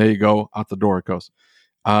 And then there you go, out the door it goes.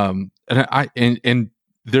 And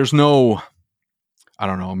there's no, I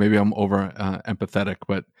don't know, maybe I'm over empathetic,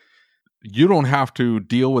 but you don't have to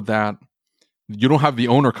deal with that. You don't have the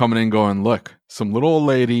owner coming in going, look, some little old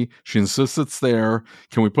lady, she insists it's there.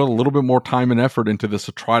 Can we put a little bit more time and effort into this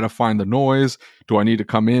to try to find the noise? Do I need to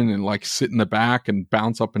come in and like sit in the back and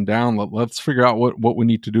bounce up and down? Let's figure out what we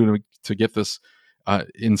need to do to get this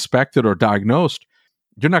inspected or diagnosed.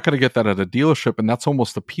 You're not going to get that at a dealership, and that's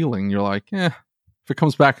almost appealing. You're like, if it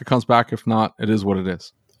comes back, it comes back. If not, it is what it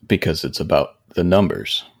is. Because it's about the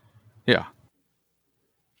numbers. Yeah.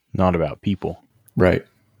 Not about people. Right.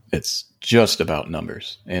 It's just about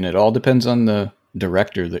numbers. And it all depends on the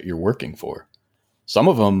director that you're working for. Some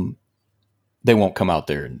of them, they won't come out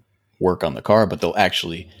there and work on the car, but they'll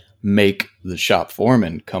actually make the shop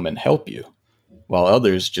foreman come and help you. While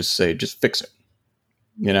others just say, just fix it.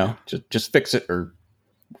 Just fix it or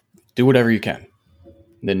do whatever you can.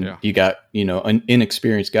 Then you got,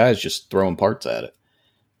 inexperienced guys just throwing parts at it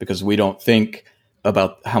because we don't think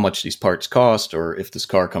about how much these parts cost or if this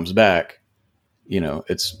car comes back.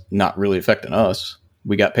 It's not really affecting us.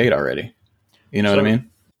 We got paid already. You know what I mean?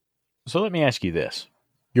 So let me ask you this.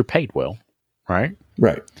 You're paid well, right?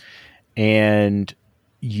 Right. And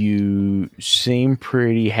you seem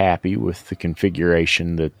pretty happy with the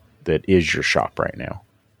configuration that is your shop right now.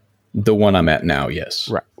 The one I'm at now, yes.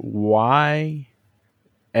 Right. Why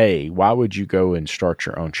would you go and start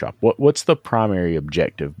your own shop? What's the primary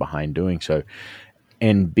objective behind doing so?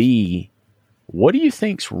 And B, what do you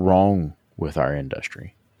think's wrong with our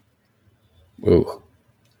industry? Ooh.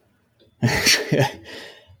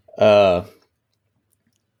 The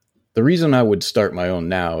reason I would start my own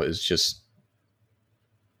now is just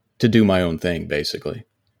to do my own thing, basically.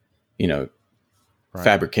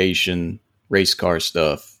 Fabrication, race car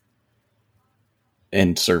stuff,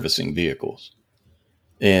 and servicing vehicles.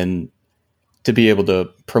 And to be able to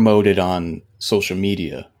promote it on social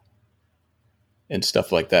media and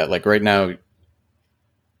stuff like that. Like right now,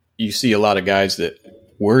 you see a lot of guys that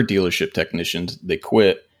were dealership technicians, they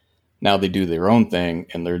quit. Now they do their own thing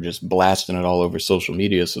and they're just blasting it all over social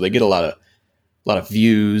media. So they get a lot of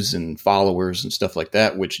views and followers and stuff like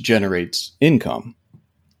that, which generates income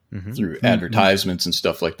through advertisements and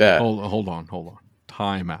stuff like that. Hold on.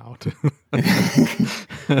 Time out.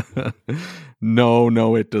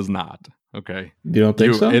 No, it does not. Okay. You don't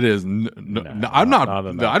think so? It is. I'm not.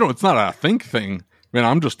 I don't. It's not a think thing. Man,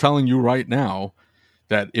 I'm just telling you right now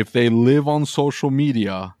that if they live on social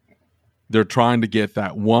media, they're trying to get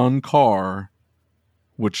that one car,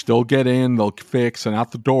 which they'll get in, they'll fix, and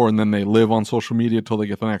out the door, and then they live on social media till they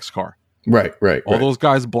get the next car. Right. All those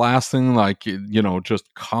guys blasting,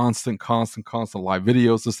 just constant live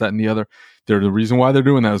videos, this, that, and the other. The reason why they're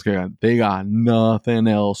doing that is they got nothing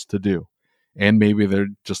else to do. And maybe they're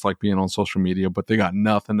just like being on social media, but they got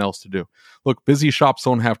nothing else to do. Look, busy shops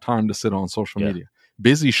don't have time to sit on social media.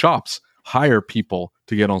 Busy shops hire people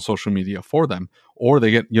to get on social media for them, or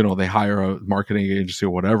they get, they hire a marketing agency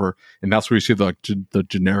or whatever. And that's where you see the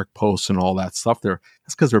generic posts and all that stuff there.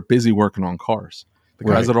 That's because they're busy working on cars. The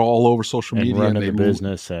guys that are all over social media and running the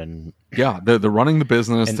business, and they're running the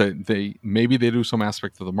business. They maybe they do some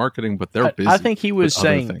aspect of the marketing, but they're busy. I think he was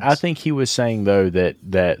saying though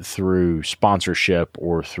that through sponsorship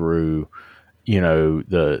or through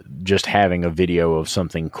the just having a video of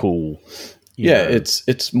something cool.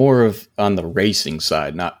 It's more of on the racing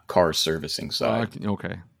side, not car servicing side.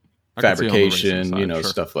 Okay, fabrication, side,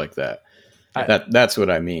 stuff like that. That's what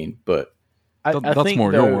I mean, but. That's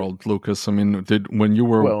more your world, Lucas. I mean, when you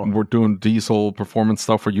were doing diesel performance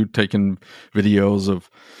stuff, were you taking videos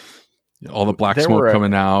of all the black smoke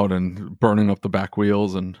coming out and burning up the back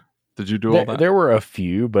wheels? And did you do all that? There were a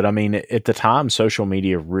few, but I mean, at the time, social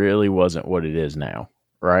media really wasn't what it is now,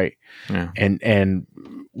 right? Yeah. And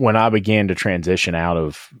when I began to transition out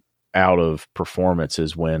of performance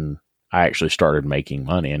is when I actually started making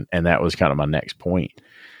money, and that was kind of my next point.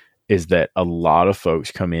 Is that a lot of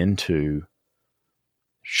folks come into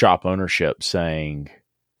shop ownership saying,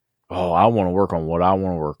 "Oh, I want to work on what I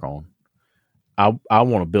want to work on. I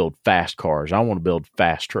want to build fast cars. I want to build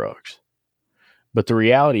fast trucks." But the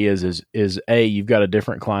reality is you've got a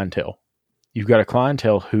different clientele. You've got a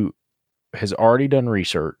clientele who has already done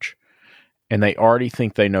research, and they already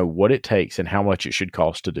think they know what it takes and how much it should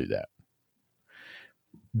cost to do that.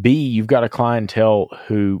 B, you've got a clientele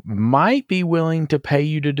who might be willing to pay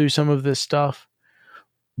you to do some of this stuff,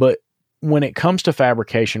 but when it comes to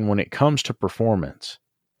fabrication, when it comes to performance,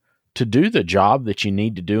 to do the job that you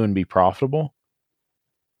need to do and be profitable,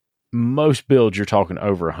 most builds you're talking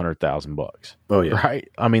over $100,000. Oh yeah, right.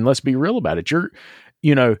 I mean, let's be real about it.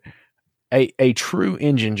 A true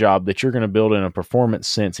engine job that you're going to build in a performance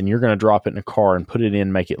sense, and you're going to drop it in a car and put it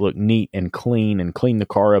in, make it look neat and clean the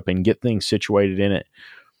car up and get things situated in it.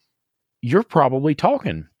 You're probably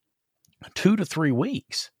talking 2 to 3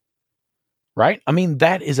 weeks. Right? I mean,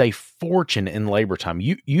 that is a fortune in labor time.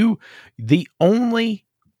 The only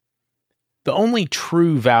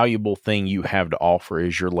true valuable thing you have to offer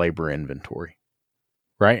is your labor inventory.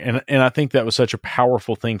 Right? And I think that was such a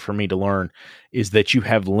powerful thing for me to learn, is that you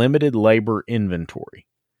have limited labor inventory.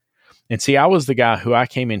 And see, I was the guy who I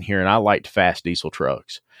came in here and I liked fast diesel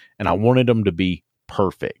trucks and I wanted them to be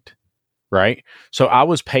perfect. Right? So I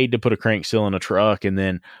was paid to put a crank seal in a truck, and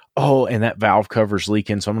then, and that valve cover's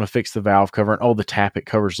leaking, so I'm going to fix the valve cover. And the tappet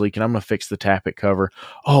cover's leaking, I'm going to fix the tappet cover.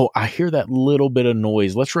 I hear that little bit of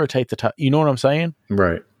noise. Let's rotate the top. You know what I'm saying?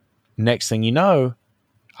 Right. Next thing you know,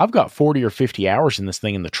 I've got 40 or 50 hours in this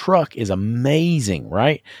thing, and the truck is amazing,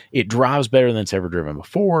 right? It drives better than it's ever driven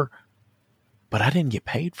before, but I didn't get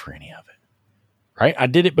paid for any of it. Right? I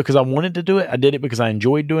did it because I wanted to do it. I did it because I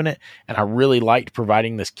enjoyed doing it. And I really liked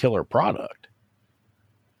providing this killer product.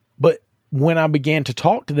 But when I began to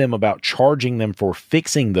talk to them about charging them for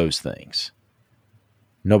fixing those things,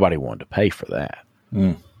 nobody wanted to pay for that.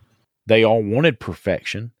 Mm. They all wanted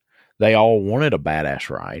perfection. They all wanted a badass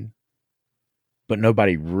ride, but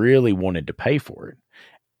nobody really wanted to pay for it.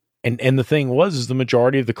 And the thing is the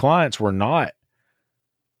majority of the clients were not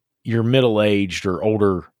your middle-aged or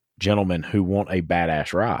older gentlemen who want a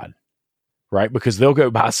badass ride, right? Because they'll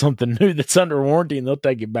go buy something new that's under warranty and they'll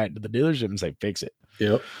take it back to the dealership and say, fix it.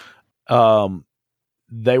 Yep.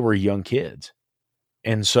 They were young kids.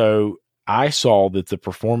 And so I saw that the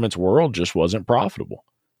performance world just wasn't profitable.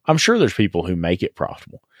 I'm sure there's people who make it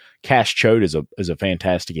profitable. Cash Choate is a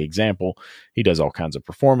fantastic example. He does all kinds of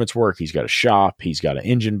performance work. He's got a shop. He's got an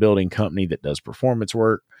engine building company that does performance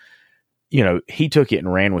work. He took it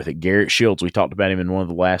and ran with it. Garrett Shields, we talked about him in one of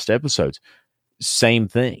the last episodes. Same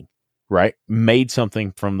thing, right? Made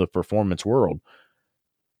something from the performance world,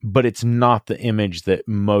 but it's not the image that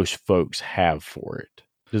most folks have for it.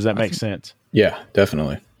 Does that make sense? Yeah,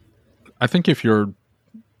 definitely. I think if you're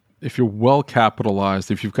well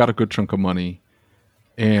capitalized, if you've got a good chunk of money,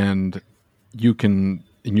 and you're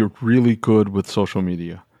really good with social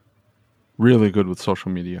media,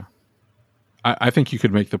 I think you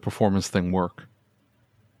could make the performance thing work.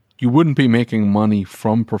 You wouldn't be making money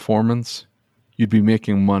from performance. You'd be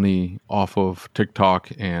making money off of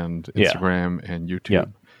TikTok and Instagram and YouTube. Yeah.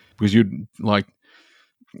 Because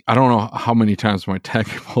I don't know how many times my tech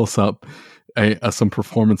pulls up some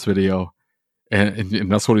performance video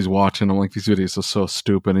and that's what he's watching. I'm like, these videos are so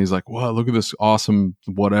stupid. And he's like, wow, look at this awesome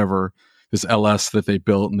whatever, this LS that they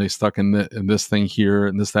built and they stuck in this thing here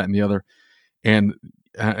and this, that, and the other. And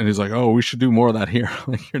he's like, oh, we should do more of that here.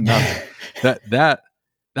 Like, you're not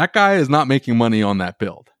that guy is not making money on that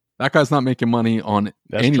build. That guy's not making money on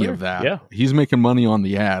any of that. Yeah. He's making money on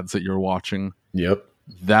the ads that you're watching. Yep.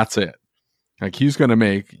 That's it. Like he's going to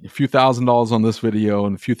make a few $1,000s on this video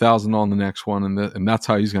and a few thousand on the next one, and that's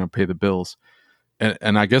how he's going to pay the bills.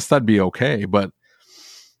 And I guess that'd be okay. But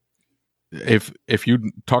if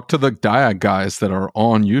you talk to the Diag guys that are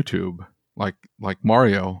on YouTube, like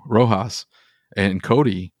Mario Rojas and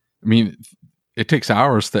Cody, I mean, it takes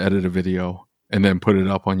hours to edit a video and then put it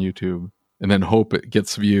up on YouTube and then hope it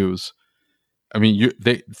gets views. I mean,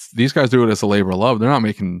 these guys do it as a labor of love. They're not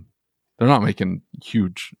making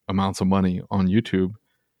huge amounts of money on YouTube.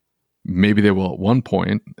 Maybe they will at one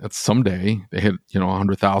point. At someday they hit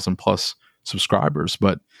 100,000 plus subscribers,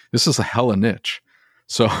 but this is a hella niche.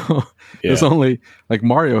 So there's only like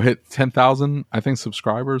Mario hit 10,000 I think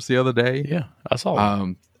subscribers the other day. Yeah, that's all.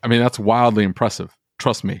 I mean, that's wildly impressive.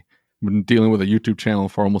 Trust me, I've been dealing with a YouTube channel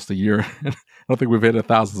for almost a year. I don't think we've hit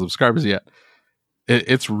 1,000 subscribers yet.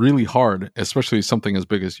 It's really hard, especially something as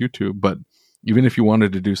big as YouTube. But even if you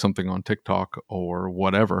wanted to do something on TikTok or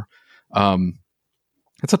whatever,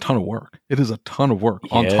 it's a ton of work. It is a ton of work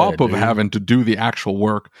on top of having to do the actual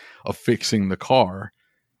work of fixing the car.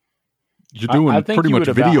 You're doing pretty much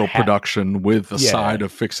video production with the side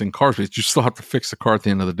of fixing cars. But you still have to fix the car at the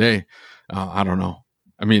end of the day. I don't know.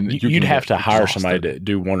 I mean, you'd have to hire somebody to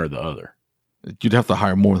do one or the other. You'd have to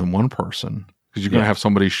hire more than one person because you're going to have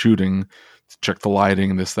somebody shooting to check the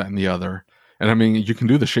lighting, this, that, and the other. And I mean, you can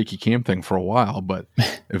do the shaky cam thing for a while, but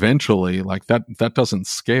eventually, like that doesn't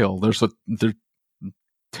scale. There's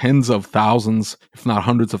tens of thousands, if not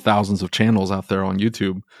hundreds of thousands of channels out there on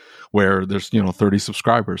YouTube where there's 30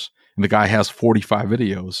 subscribers, and the guy has 45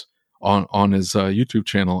 videos on his YouTube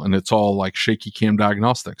channel, and it's all like shaky cam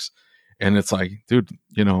diagnostics. And it's like, dude,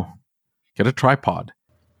 get a tripod.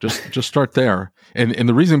 Just start there. And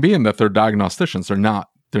the reason being that they're diagnosticians.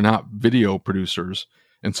 They're not video producers.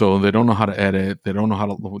 And so they don't know how to edit. They don't know how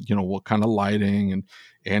to, what kind of lighting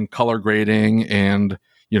and color grading and,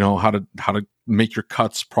 how to make your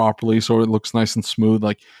cuts properly so it looks nice and smooth.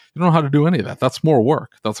 Like, you don't know how to do any of that. That's more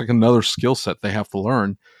work. That's like another skill set they have to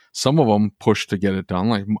learn. Some of them push to get it done.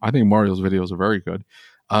 Like, I think Mario's videos are very good.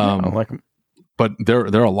 I like them. But there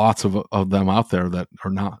are lots of them out there that are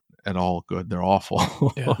not at all good. They're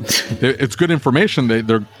awful. Yeah. It's good information.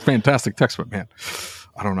 They're fantastic text, but man,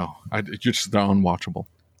 I don't know. They're unwatchable.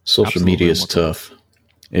 Social media is tough.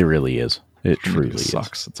 It really is. It truly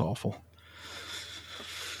sucks. It's awful.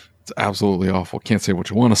 It's absolutely awful. Can't say what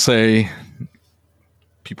you want to say.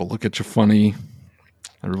 People look at you funny.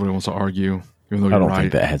 Everybody wants to argue, even though you're right. I don't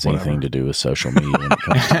think that has anything to do with social media when it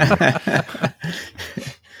comes to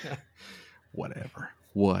Whatever.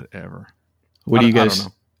 What do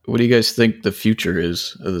you guys think the future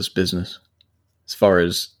is of this business as far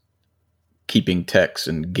as keeping techs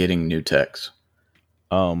and getting new techs?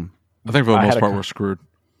 I think for the most part we're screwed.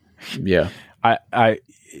 Yeah. I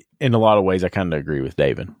in a lot of ways I kind of agree with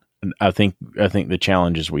David. I think the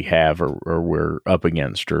challenges we have or we're up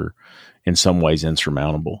against are in some ways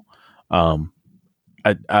insurmountable.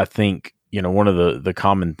 I think, one of the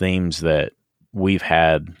common themes that we've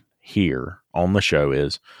had here on the show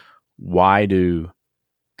is, why do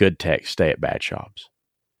good techs stay at bad shops?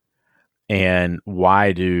 And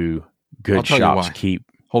why do good shops keep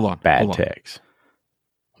bad techs?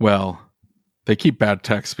 Well, they keep bad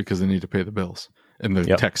techs because they need to pay the bills, and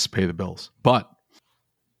the techs pay the bills. But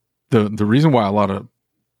the reason why a lot of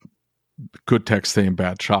good techs stay in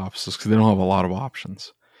bad shops is because they don't have a lot of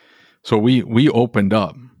options. So we opened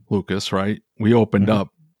up, Lucas, right? We opened up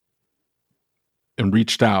and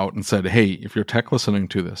reached out and said, hey, if you're tech listening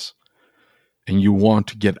to this and you want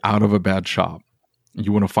to get out of a bad shop,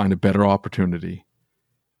 you want to find a better opportunity.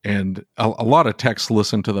 And a lot of techs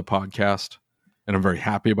listen to the podcast, and I'm very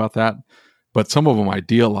happy about that. But some of them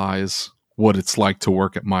idealize what it's like to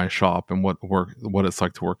work at my shop and what it's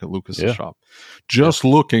like to work at Lucas's shop. Just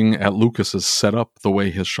looking at Lucas's setup, the way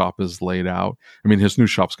his shop is laid out. I mean, his new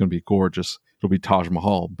shop's going to be gorgeous. It'll be Taj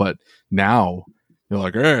Mahal. But now you're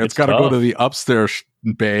like, hey, it's got to go to the upstairs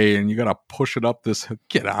bay, and you got to push it up this.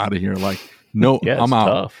 Get out of here! Like, no, I'm out.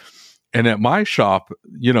 Tough. And at my shop,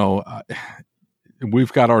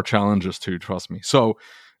 we've got our challenges too. Trust me. So,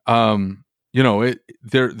 there's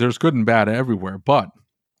good and bad everywhere, but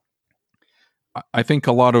I think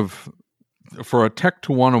for a tech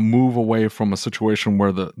to want to move away from a situation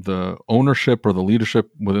where the ownership or the leadership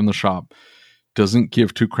within the shop doesn't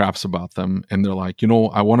give two craps about them, and they're like,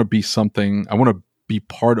 I want to be something. I want to be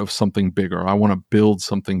part of something bigger. I want to build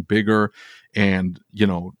something bigger, and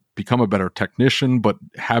become a better technician, but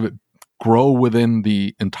have it grow within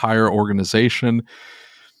the entire organization.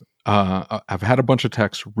 I've had a bunch of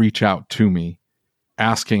techs reach out to me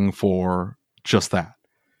asking for just that.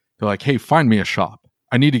 They're like, hey, find me a shop.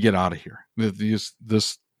 I need to get out of here. This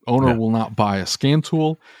Owner will not buy a scan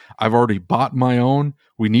tool. I've already bought my own.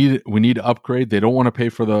 We need to upgrade. They don't want to pay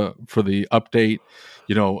for the update.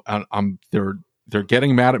 They're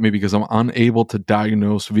getting mad at me because I'm unable to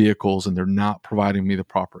diagnose vehicles and they're not providing me the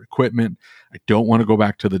proper equipment. I don't want to go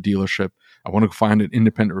back to the dealership. I want to find an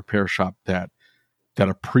independent repair shop that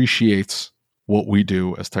appreciates what we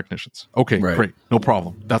do as technicians. Okay, great. No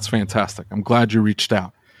problem. That's fantastic. I'm glad you reached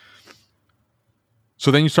out. So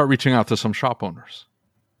then you start reaching out to some shop owners.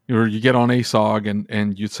 You get on ASOG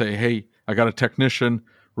and you say, hey, I got a technician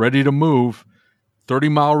ready to move,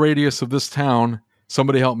 30-mile radius of this town.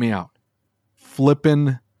 Somebody help me out.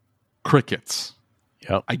 Flippin' crickets.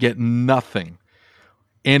 Yep. I get nothing.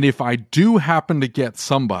 And if I do happen to get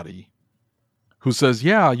somebody who says,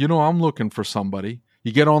 yeah, I'm looking for somebody,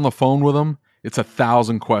 you get on the phone with them, it's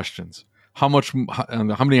 1,000 questions. How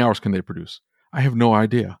many hours can they produce? I have no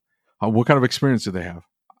idea. What kind of experience do they have?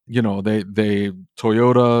 They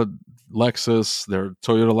Toyota, Lexus, they're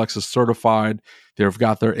Toyota Lexus certified. They've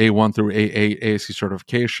got their A1 through A8 ASE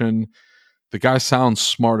certification. The guy sounds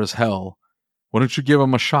smart as hell. Why don't you give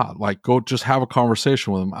him a shot? Like, go just have a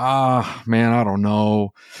conversation with him. Man, I don't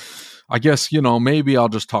know. I guess, maybe I'll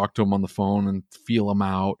just talk to him on the phone and feel him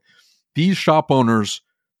out. These shop owners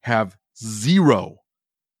have zero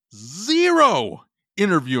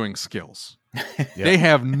interviewing skills. They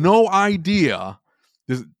have no idea.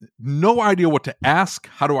 There's no idea what to ask,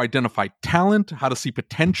 how to identify talent, how to see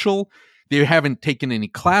potential. They haven't taken any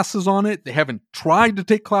classes on it. They haven't tried to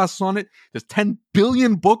take classes on it. There's 10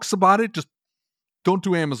 billion books about it. Just don't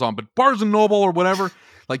do Amazon, but Barnes and Noble or whatever,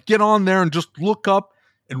 like get on there and just look up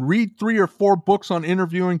and read 3 or 4 books on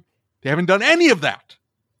interviewing. They haven't done any of that,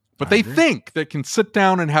 but they think they can sit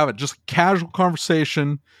down and have it just a casual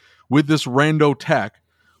conversation with this rando tech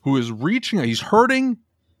who is reaching, he's hurting.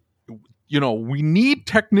 We need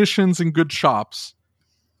technicians in good shops,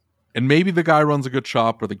 and maybe the guy runs a good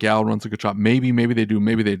shop or the gal runs a good shop. Maybe they do,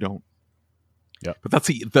 maybe they don't. Yeah, but that's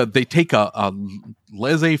they take a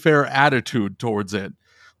laissez-faire attitude towards it.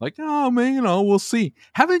 Like, oh man, we'll see.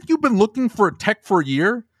 Haven't you been looking for a tech for a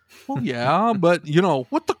year? Well, yeah, but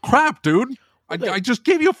what the crap, dude? I just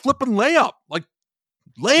gave you a flipping layup. Like,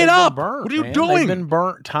 lay it up. Burnt, what are you man. doing? They've been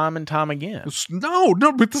burnt time and time again. No,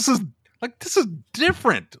 but this is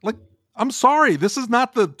different. Like, I'm sorry, this is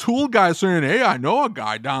not the tool guy saying, hey, I know a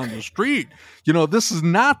guy down the street. This is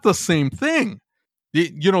not the same thing.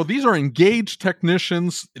 These are engaged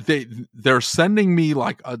technicians. They're sending me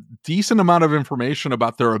like a decent amount of information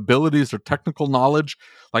about their abilities, their technical knowledge.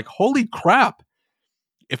 Like, holy crap.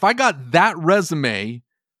 If I got that resume,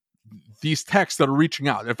 these techs that are reaching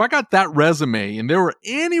out, if I got that resume and they were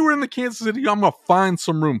anywhere in the Kansas City, I'm going to find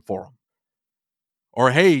some room for them. Or,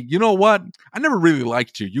 hey, you know what? I never really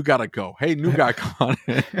liked you. You got to go. Hey, new guy, come on.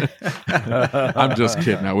 I'm just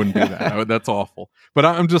kidding. I wouldn't do that. That's awful. But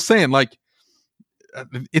I'm just saying, like,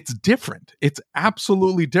 it's different. It's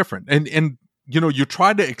absolutely different. And you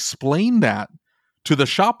try to explain that to the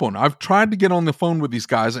shop owner. I've tried to get on the phone with these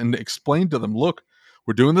guys and explain to them, look,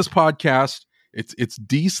 we're doing this podcast. It's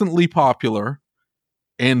decently popular.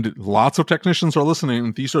 And lots of technicians are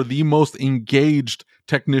listening. These are the most engaged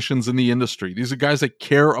technicians in the industry. These are guys that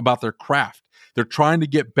care about their craft. They're trying to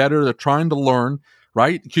get better. They're trying to learn,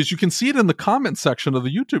 right? Because you can see it in the comment section of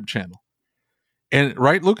the YouTube channel. And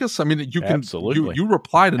right, Lucas? I mean, you can you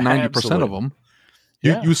reply to 90% of them.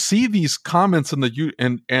 You see these comments in the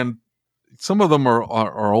and some of them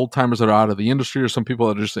are old timers that are out of the industry, or some people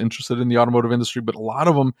that are just interested in the automotive industry. But a lot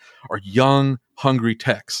of them are young, hungry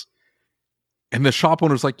techs. And the shop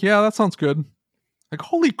owner's like, yeah, that sounds good. Like,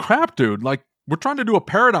 holy crap, dude. Like, we're trying to do a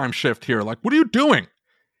paradigm shift here. Like, what are you doing?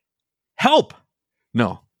 Help.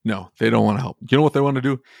 No, they don't want to help. You know what they want to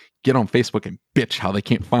do? Get on Facebook and bitch how they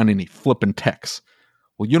can't find any flipping techs.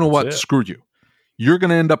 Well, you know what? Screw you. You're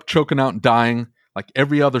going to end up choking out and dying like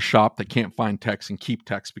every other shop that can't find techs and keep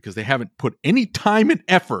techs because they haven't put any time and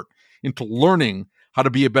effort into learning how to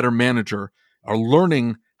be a better manager or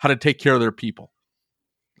learning how to take care of their people.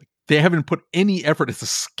 They haven't put any effort. It's a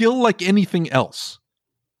skill like anything else.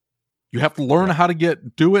 You have to learn how to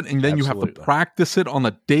do it, and then you have to practice it on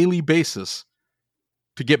a daily basis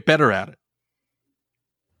to get better at it.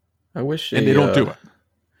 I wish they don't do it.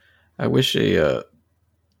 I wish a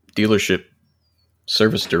dealership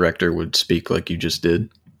service director would speak like you just did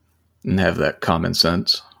and have that common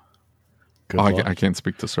sense. I can't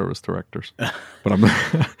speak to service directors, but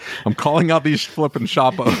I'm calling out these flipping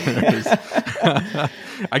shop owners.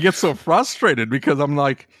 I get so frustrated because I'm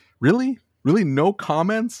like, really no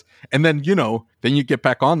comments? And then, then you get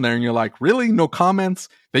back on there and you're like, really no comments?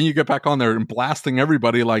 Then you get back on there and blasting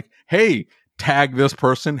everybody like, hey, tag this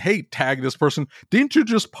person. Hey, tag this person. Didn't you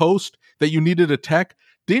just post that you needed a tech?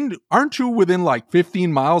 Aren't you within like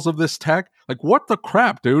 15 miles of this tech? Like, what the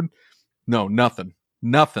crap, dude? No, nothing.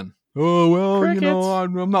 Oh, well, Crickets.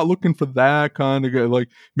 I'm not looking for that kind of guy. Like,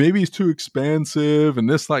 maybe he's too expensive and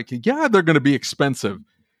this, like, yeah, they're going to be expensive.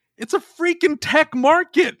 It's a freaking tech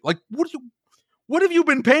market. Like, what have you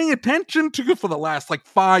been paying attention to for the last like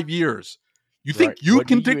 5 years? You think you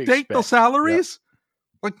can dictate the salaries? Yep.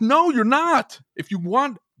 Like, no, you're not. If you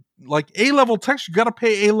want like A-level techs, you got to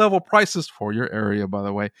pay A-level prices for your area, by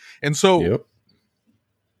the way. And so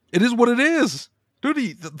it is what it is.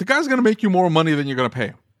 Dude, the guy's going to make you more money than you're going to pay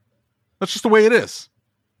him. That's just the way it is.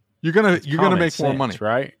 You're going to make more money,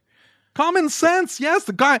 right? Common sense. Yes,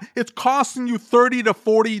 the guy, it's costing you $30,000 to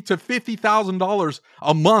 $40,000 to $50,000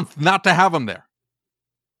 a month not to have him there.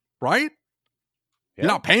 Right? Yep. You're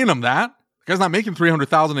not paying him that. The guy's not making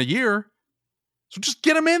 $300,000 a year. So just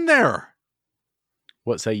get him in there.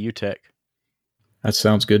 What say you, Tech? That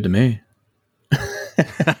sounds good to me.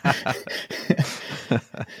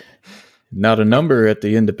 Not a number at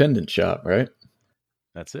the independent shop, right?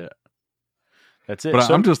 That's it. But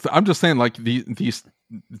so, I'm just saying, like, these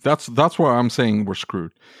that's where I'm saying we're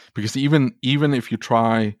screwed, because even if you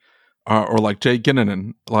try, or like Jay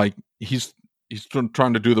Ginnanen, like he's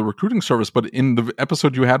trying to do the recruiting service, but in the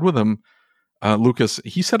episode you had with him, Lucas,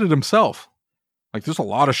 he said it himself. Like, there's a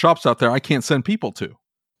lot of shops out there I can't send people to.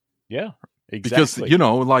 Yeah, exactly.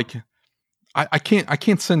 Because like I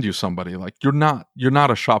can't send you somebody. Like, you're not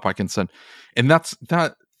a shop I can send, and that's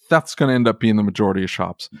going to end up being the majority of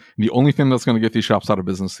shops. And the only thing that's going to get these shops out of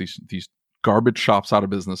business, these garbage shops out of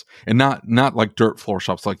business, and not like dirt floor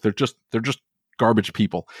shops. Like, they're just garbage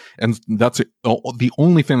people, and that's it. The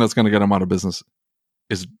only thing that's going to get them out of business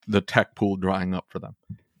is the tech pool drying up for them.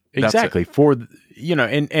 Exactly.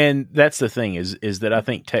 And that's the thing is that I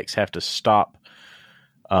think techs have to stop.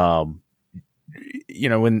 When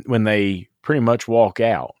they pretty much walk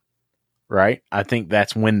out, right? I think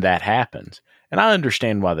that's when that happens. And I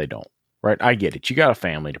understand why they don't, right? I get it. You got a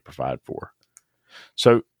family to provide for.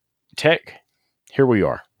 So, Tech, here we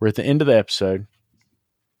are. We're at the end of the episode,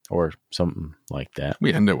 or something like that.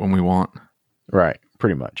 We end it when we want. Right,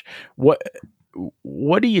 pretty much.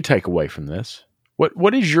 What do you take away from this?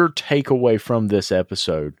 What is your takeaway from this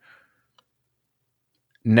episode?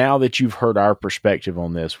 Now that you've heard our perspective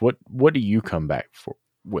on this, what do you come back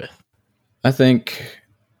with? I think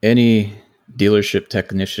any dealership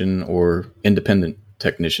technician or independent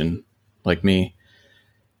technician like me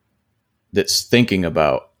that's thinking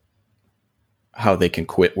about how they can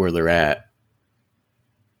quit where they're at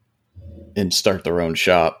and start their own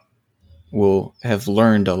shop will have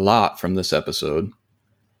learned a lot from this episode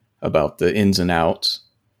about the ins and outs.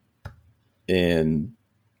 And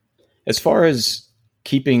as far as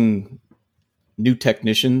keeping new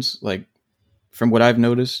technicians, like, from what I've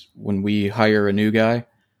noticed, when we hire a new guy,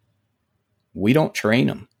 we don't train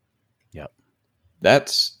them. Yep.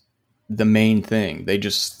 That's the main thing. They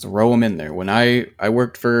just throw them in there. When I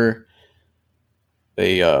worked for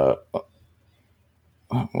a,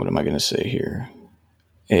 what am I going to say here?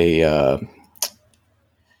 A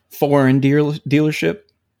foreign dealership.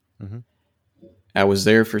 Mm-hmm. I was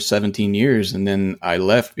there for 17 years, and then I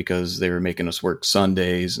left because they were making us work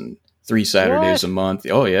Sundays and 3 Saturdays a month.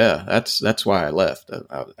 Oh yeah, that's why I left.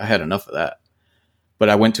 I had enough of that. But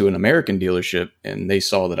I went to an American dealership, and they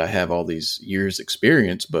saw that I have all these years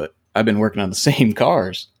experience, but I've been working on the same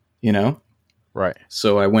cars, Right.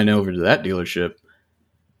 So I went over to that dealership,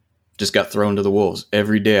 just got thrown to the wolves.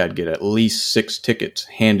 Every day I'd get at least 6 tickets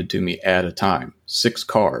handed to me at a time, 6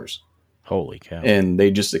 cars. Holy cow. And they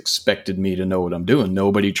just expected me to know what I'm doing.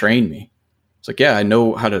 Nobody trained me. It's like, yeah, I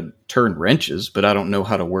know how to turn wrenches, but I don't know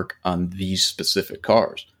how to work on these specific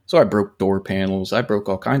cars. So I broke door panels. I broke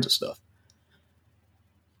all kinds of stuff.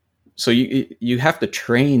 So you have to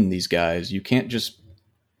train these guys. You can't just,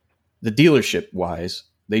 the dealership wise,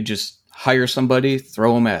 they just hire somebody,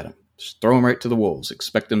 throw them at them. Just throw them right to the wolves.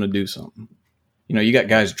 Expect them to do something. You got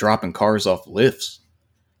guys dropping cars off lifts.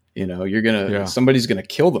 Somebody's gonna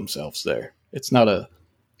kill themselves there. It's not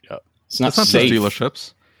it's not safe. Just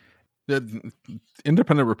dealerships.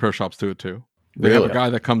 Independent repair shops do it too. They Really? have a guy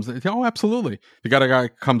that comes in. Oh, absolutely. They got a guy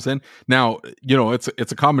comes in. Now, it's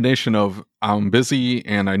a combination of I'm busy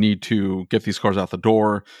and I need to get these cars out the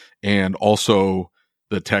door, and also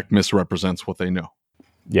the tech misrepresents what they know.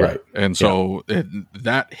 Yeah. Right. And so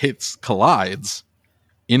that collides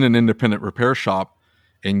in an independent repair shop,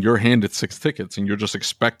 and you're handed 6 tickets, and you're just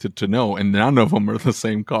expected to know. And none of them are the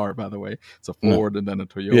same car, by the way. It's a Ford, and then a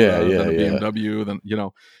Toyota, then a BMW, then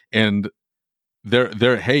and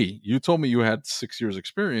they're hey, you told me you had 6 years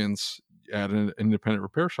experience. at an independent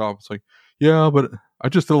repair shop. It's like, yeah, but I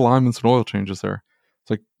just did alignments and oil changes there.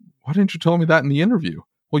 It's like, why didn't you tell me that in the interview?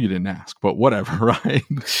 Well, you didn't ask, but whatever, right?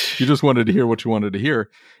 You just wanted to hear what you wanted to hear.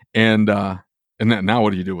 And then now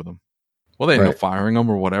what do you do with them? Well, they end up firing them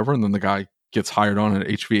or whatever. And then the guy gets hired on an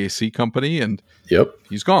HVAC company and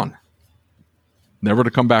he's gone. Never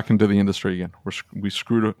to come back into the industry again. We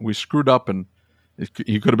screwed up, and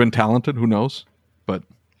he could have been talented. Who knows? But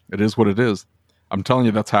it is what it is. I'm telling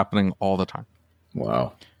you, that's happening all the time.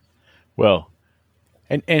 Wow. Well,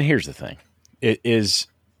 and here's the thing. It is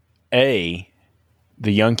the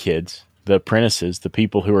young kids, the apprentices, the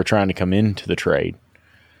people who are trying to come into the trade,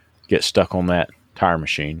 get stuck on that tire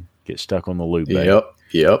machine, get stuck on the lube bay.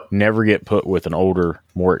 Yep. Never get put with an older,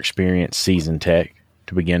 more experienced, seasoned tech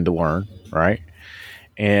to begin to learn, right?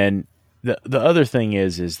 And the other thing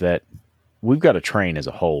is that we've got to train as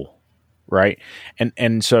a whole, right?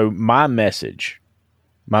 And so my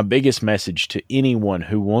biggest message to anyone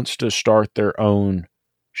who wants to start their own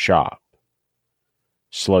shop,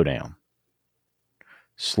 slow down.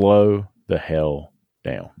 Slow the hell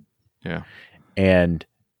down. Yeah. And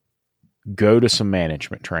go to some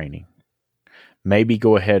management training. Maybe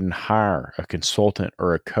go ahead and hire a consultant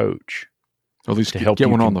or a coach. At least to help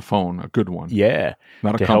get one on the phone, a good one. Yeah.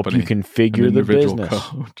 Not a to company. Help you configure the business.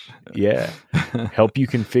 Coach. Yeah. Help you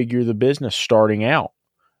configure the business starting out.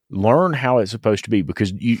 Learn how it's supposed to be,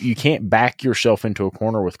 because you can't back yourself into a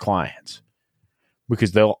corner with clients,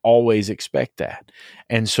 because they'll always expect that.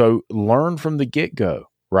 And so learn from the get-go,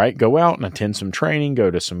 right? Go out and attend some training,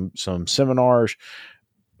 go to some seminars,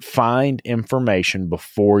 find information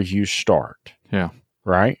before you start. Yeah.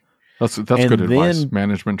 Right? That's good advice.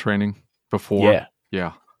 Management training before.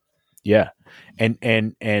 Yeah.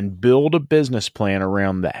 And build a business plan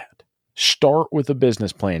around that. Start with a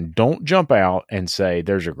business plan. Don't jump out and say,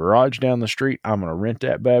 there's a garage down the street. I'm going to rent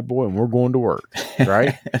that bad boy and we're going to work.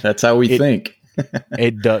 Right? That's how we think.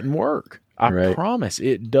 It doesn't work. I promise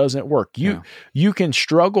it doesn't work. You can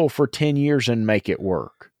struggle for 10 years and make it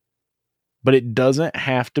work, but it doesn't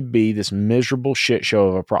have to be this miserable shit show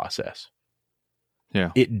of a process.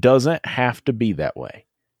 Yeah. It doesn't have to be that way.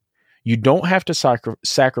 You don't have to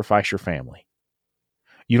sacrifice your family.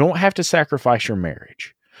 You don't have to sacrifice your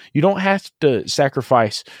marriage. You don't have to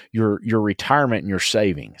sacrifice your retirement and your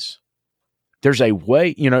savings. There's a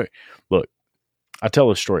way, look, I tell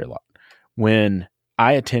this story a lot. When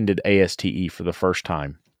I attended ASTE for the first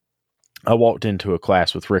time, I walked into a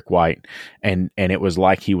class with Rick White, and it was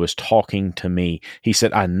like he was talking to me. He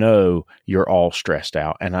said, I know you're all stressed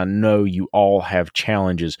out, and I know you all have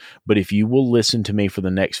challenges, but if you will listen to me for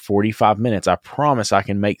the next 45 minutes, I promise I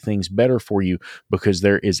can make things better for you, because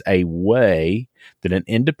there is a way that an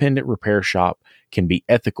independent repair shop can be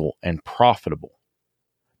ethical and profitable.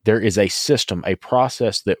 There is a system, a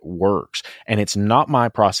process that works. And it's not my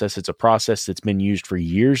process. It's a process that's been used for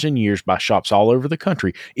years and years by shops all over the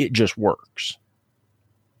country. It just works.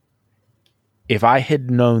 If I had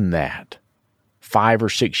known that 5 or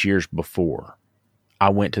 6 years before I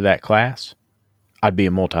went to that class, I'd be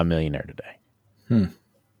a multimillionaire today.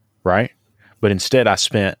 Right? But instead, I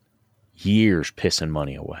spent years pissing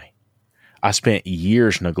money away. I spent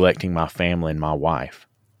years neglecting my family and my wife.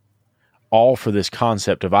 All for this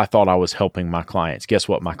concept of I thought I was helping my clients. Guess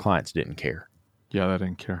what? My clients didn't care. Yeah, they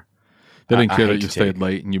didn't care. They didn't care that you stayed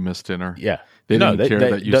late and you missed dinner. Yeah. They didn't care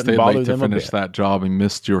that you stayed late to finish that job and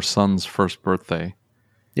missed your son's first birthday.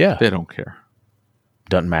 Yeah. They don't care.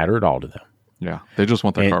 Doesn't matter at all to them. Yeah. They just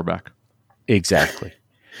want their car back. Exactly.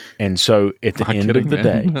 And so at the end of the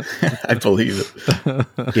day, I believe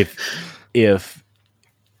it.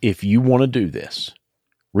 If you want to do this,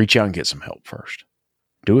 reach out and get some help first.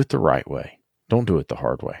 Do it the right way. Don't do it the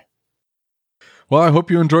hard way. Well, I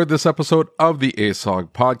hope you enjoyed this episode of the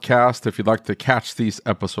ASOG podcast. If you'd like to catch these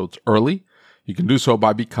episodes early, you can do so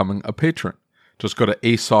by becoming a patron. Just go to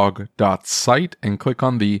asog.site and click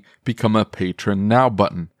on the Become a Patron Now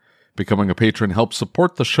button. Becoming a patron helps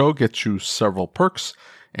support the show, gets you several perks,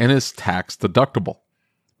 and is tax deductible.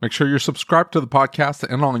 Make sure you're subscribed to the podcast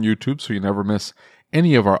and on YouTube so you never miss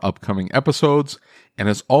any of our upcoming episodes. And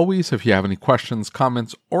as always, if you have any questions,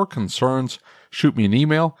 comments, or concerns, shoot me an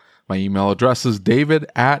email. My email address is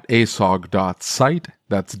david@asog.site.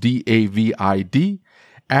 That's DAVID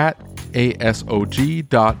 @ASOG.SITE.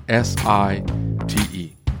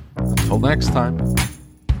 Until next time.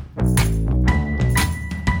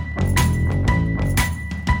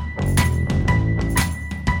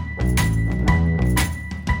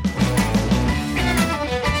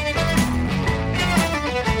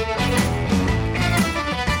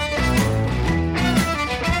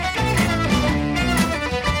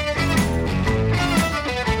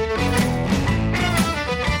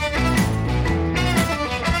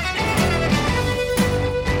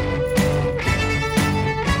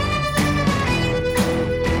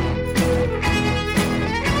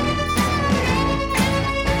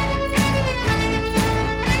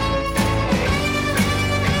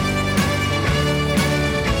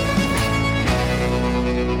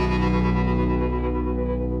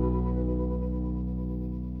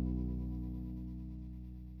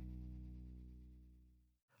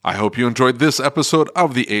 I hope you enjoyed this episode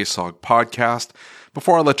of the ASOG podcast.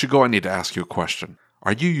 Before I let you go, I need to ask you a question.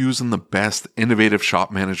 Are you using the best innovative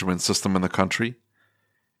shop management system in the country?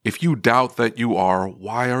 If you doubt that you are,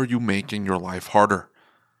 why are you making your life harder?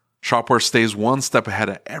 Shopware stays one step ahead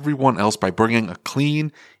of everyone else by bringing a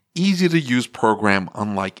clean, easy-to-use program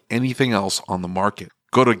unlike anything else on the market.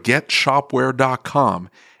 Go to getshopware.com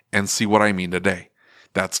and see what I mean today.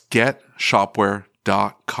 That's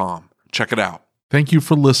getshopware.com. Check it out. Thank you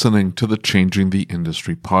for listening to the Changing the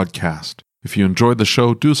Industry podcast. If you enjoyed the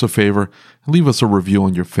show, do us a favor and leave us a review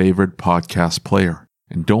on your favorite podcast player.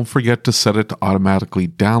 And don't forget to set it to automatically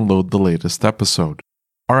download the latest episode.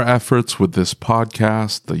 Our efforts with this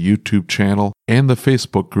podcast, the YouTube channel, and the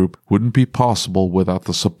Facebook group wouldn't be possible without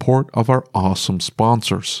the support of our awesome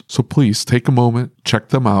sponsors. So please take a moment, check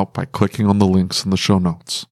them out by clicking on the links in the show notes.